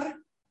polar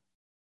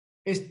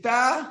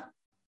está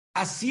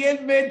a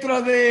 100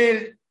 metros de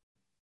él.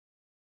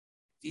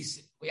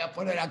 Dice, voy a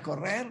poner a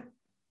correr.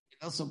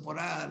 El oso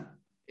polar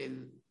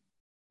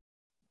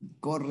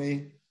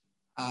corre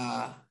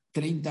a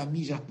 30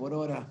 millas por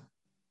hora.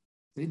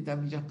 30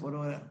 millas por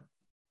hora.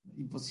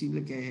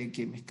 Imposible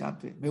que me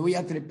escape. Me voy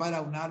a trepar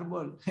a un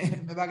árbol.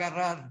 Me va a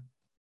agarrar.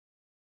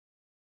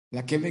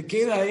 La que me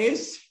queda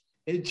es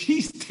el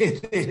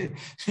chiste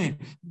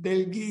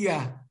del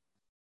guía.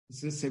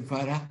 Entonces se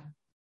para.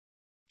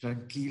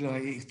 Tranquilo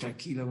ahí.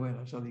 Tranquilo,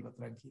 bueno, yo digo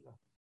tranquilo.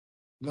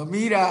 Lo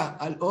mira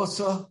al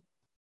oso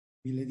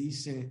y le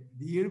dice,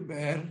 Dear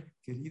Bear,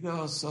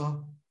 querido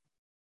oso,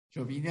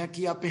 yo vine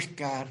aquí a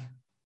pescar.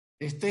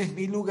 Este es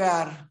mi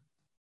lugar.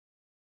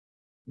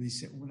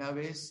 Dice, 1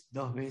 vez,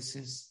 2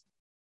 veces,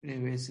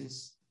 3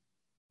 veces.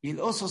 Y el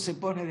oso se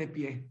pone de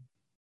pie.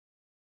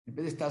 En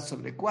vez de estar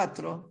sobre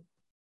 4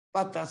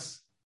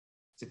 patas,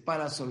 se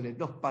para sobre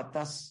 2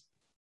 patas.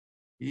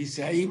 Y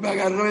dice, ahí me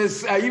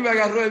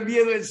agarró el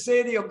miedo en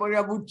serio, porque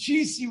era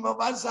muchísimo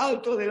más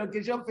alto de lo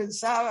que yo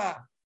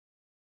pensaba.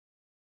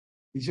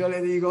 Y yo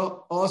le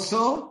digo,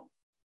 oso,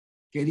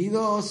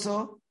 querido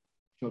oso,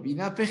 yo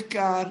vine a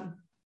pescar,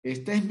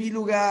 este es mi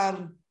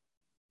lugar.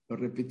 Lo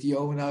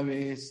repitió una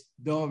vez,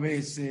 2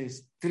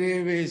 veces,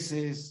 3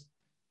 veces,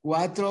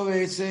 4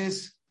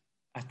 veces,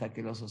 hasta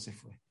que el oso se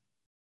fue.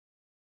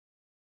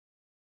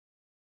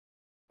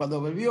 Cuando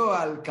volvió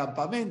al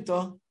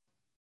campamento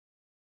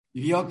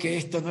y vio que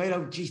esto no era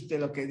un chiste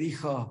lo que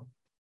dijo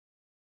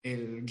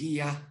el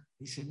guía,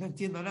 dice, no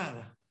entiendo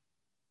nada.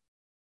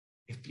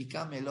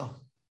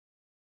 Explícamelo.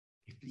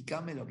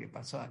 Explícame lo que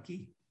pasó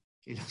aquí.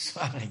 Que el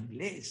oso habla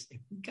inglés.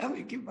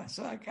 Explícame qué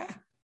pasó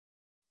acá.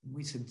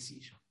 Muy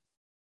sencillo.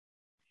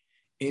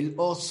 El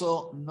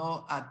oso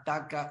no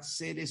ataca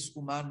seres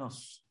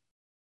humanos.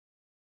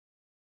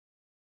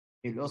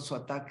 El oso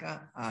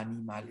ataca a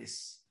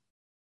animales.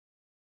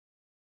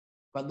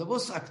 Cuando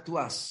vos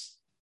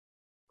actuás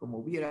como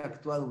hubiera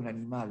actuado un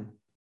animal,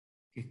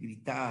 que es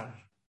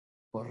gritar,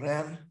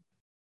 correr,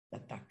 te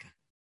ataca.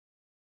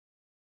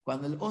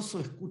 Cuando el oso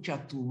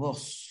escucha tu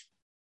voz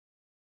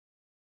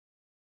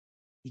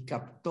y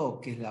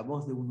captó que es la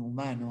voz de un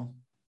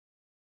humano,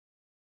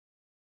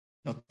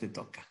 no te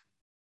toca.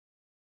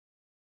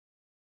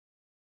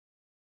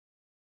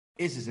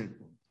 Ese es el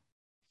punto.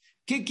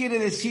 ¿Qué quiere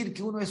decir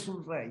que uno es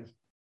un rey?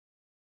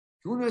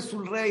 Que uno es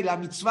un rey, la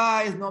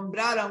mitzvah es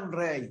nombrar a un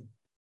rey.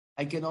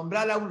 Hay que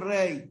nombrar a un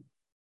rey.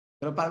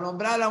 Pero para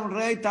nombrar a un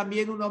rey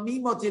también uno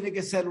mismo tiene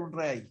que ser un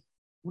rey.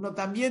 Uno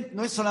también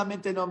no es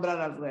solamente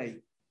nombrar al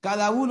rey.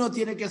 Cada uno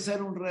tiene que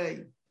ser un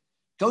rey.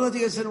 Cada uno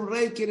tiene que ser un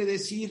rey quiere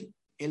decir,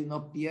 él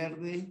no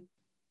pierde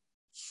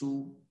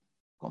su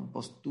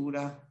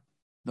compostura,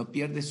 no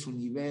pierde su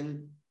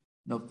nivel,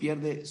 no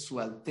pierde su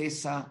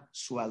alteza,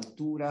 su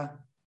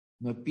altura,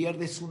 no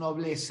pierde su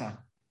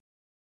nobleza.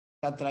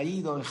 Está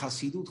traído en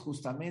Hasidut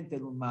justamente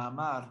en un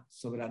Mahamar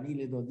sobre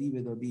Anile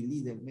Dodive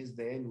Dodili del mes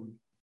de Elul.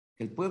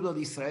 El pueblo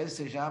de Israel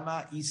se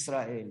llama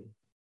Israel.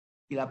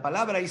 Y la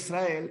palabra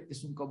Israel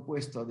es un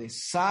compuesto de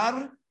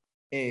Sar,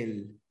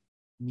 el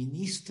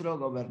ministro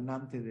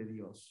gobernante de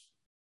Dios.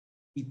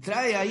 Y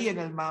trae ahí en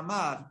el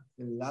Mahamar,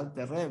 el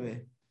Alter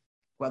Rebbe,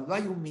 cuando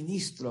hay un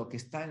ministro que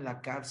está en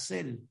la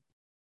cárcel,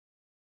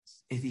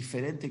 es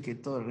diferente que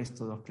todo el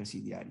resto de los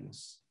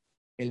presidiarios.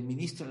 El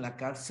ministro en la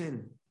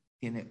cárcel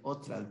tiene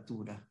otra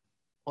altura,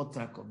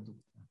 otra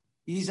conducta.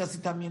 Y dice así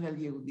también el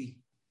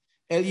Yehudí.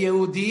 El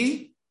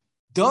Yehudí,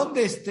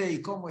 donde esté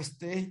y cómo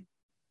esté,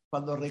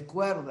 cuando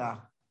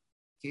recuerda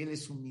que él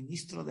es un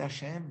ministro de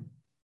Hashem,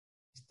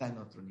 está en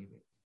otro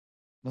nivel.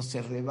 No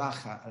se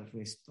rebaja al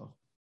resto,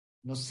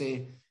 no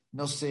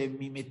se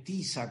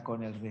mimetiza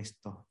con el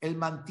resto.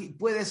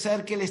 Puede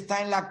ser que él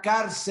está en la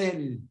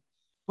cárcel,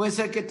 puede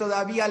ser que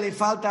todavía le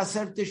falta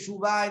hacer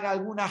teshuvá en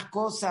algunas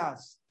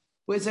cosas,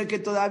 puede ser que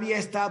todavía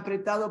está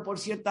apretado por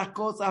ciertas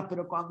cosas,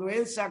 pero cuando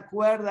él se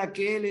acuerda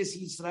que él es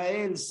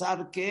Israel,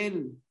 sabe que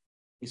él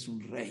es un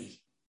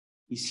rey.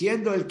 Y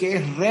siendo el que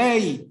es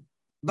rey,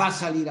 va a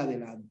salir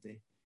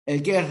adelante.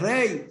 El que es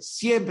rey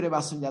siempre va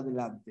a salir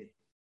adelante.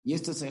 Y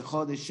esto es el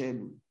Jodesh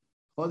Elul.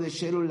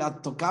 Jodesh Elul la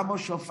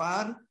tocamos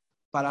shofar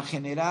para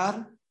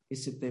generar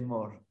ese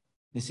temor.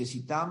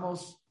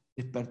 Necesitamos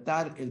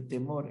despertar el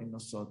temor en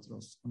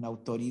nosotros, una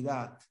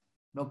autoridad,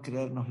 no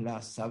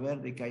creérnosla,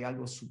 saber de que hay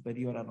algo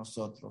superior a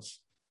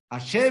nosotros.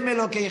 Hashem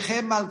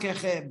Elokeichem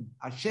Malkeichem,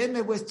 Hashem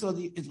es vuestro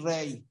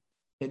rey.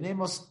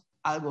 Tenemos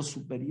algo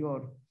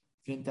superior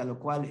frente a lo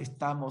cual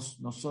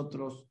estamos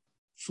nosotros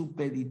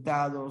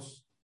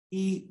supeditados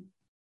y,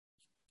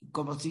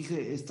 como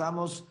dije,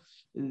 estamos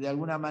de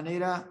alguna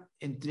manera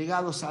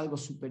entregados a algo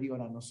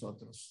superior a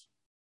nosotros.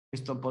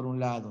 Esto por un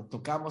lado,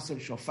 tocamos el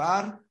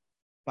shofar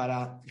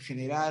para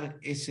generar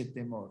ese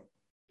temor.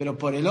 Pero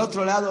por el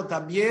otro lado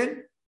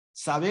también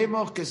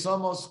sabemos que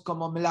somos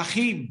como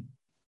melahim,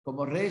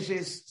 como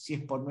reyes, si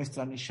es por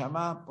nuestra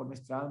neshama, por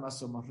nuestra alma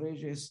somos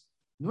reyes.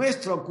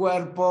 Nuestro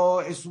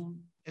cuerpo es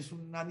un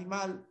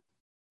animal,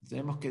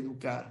 tenemos que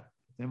educar.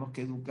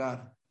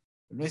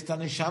 Nuestra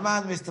neshama,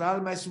 nuestra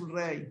alma es un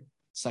rey.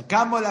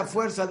 Sacamos la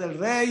fuerza del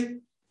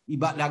rey y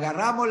le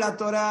agarramos la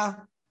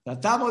Torah,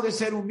 tratamos de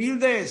ser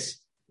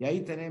humildes y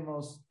ahí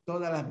tenemos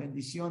todas las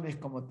bendiciones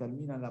como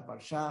termina la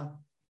Parshá.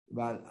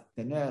 Va a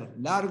tener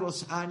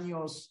largos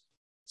años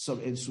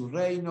en su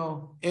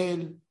reino,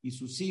 él y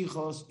sus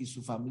hijos y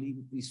su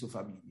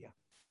familia.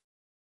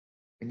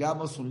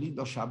 Tengamos un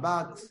lindo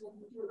Shabbat,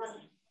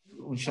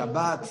 un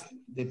Shabbat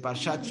de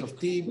Parshat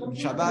Shoftim, un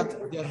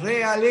Shabbat de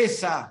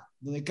realeza,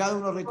 donde cada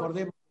uno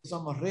recordemos que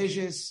somos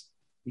reyes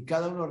y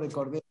cada uno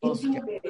recordemos que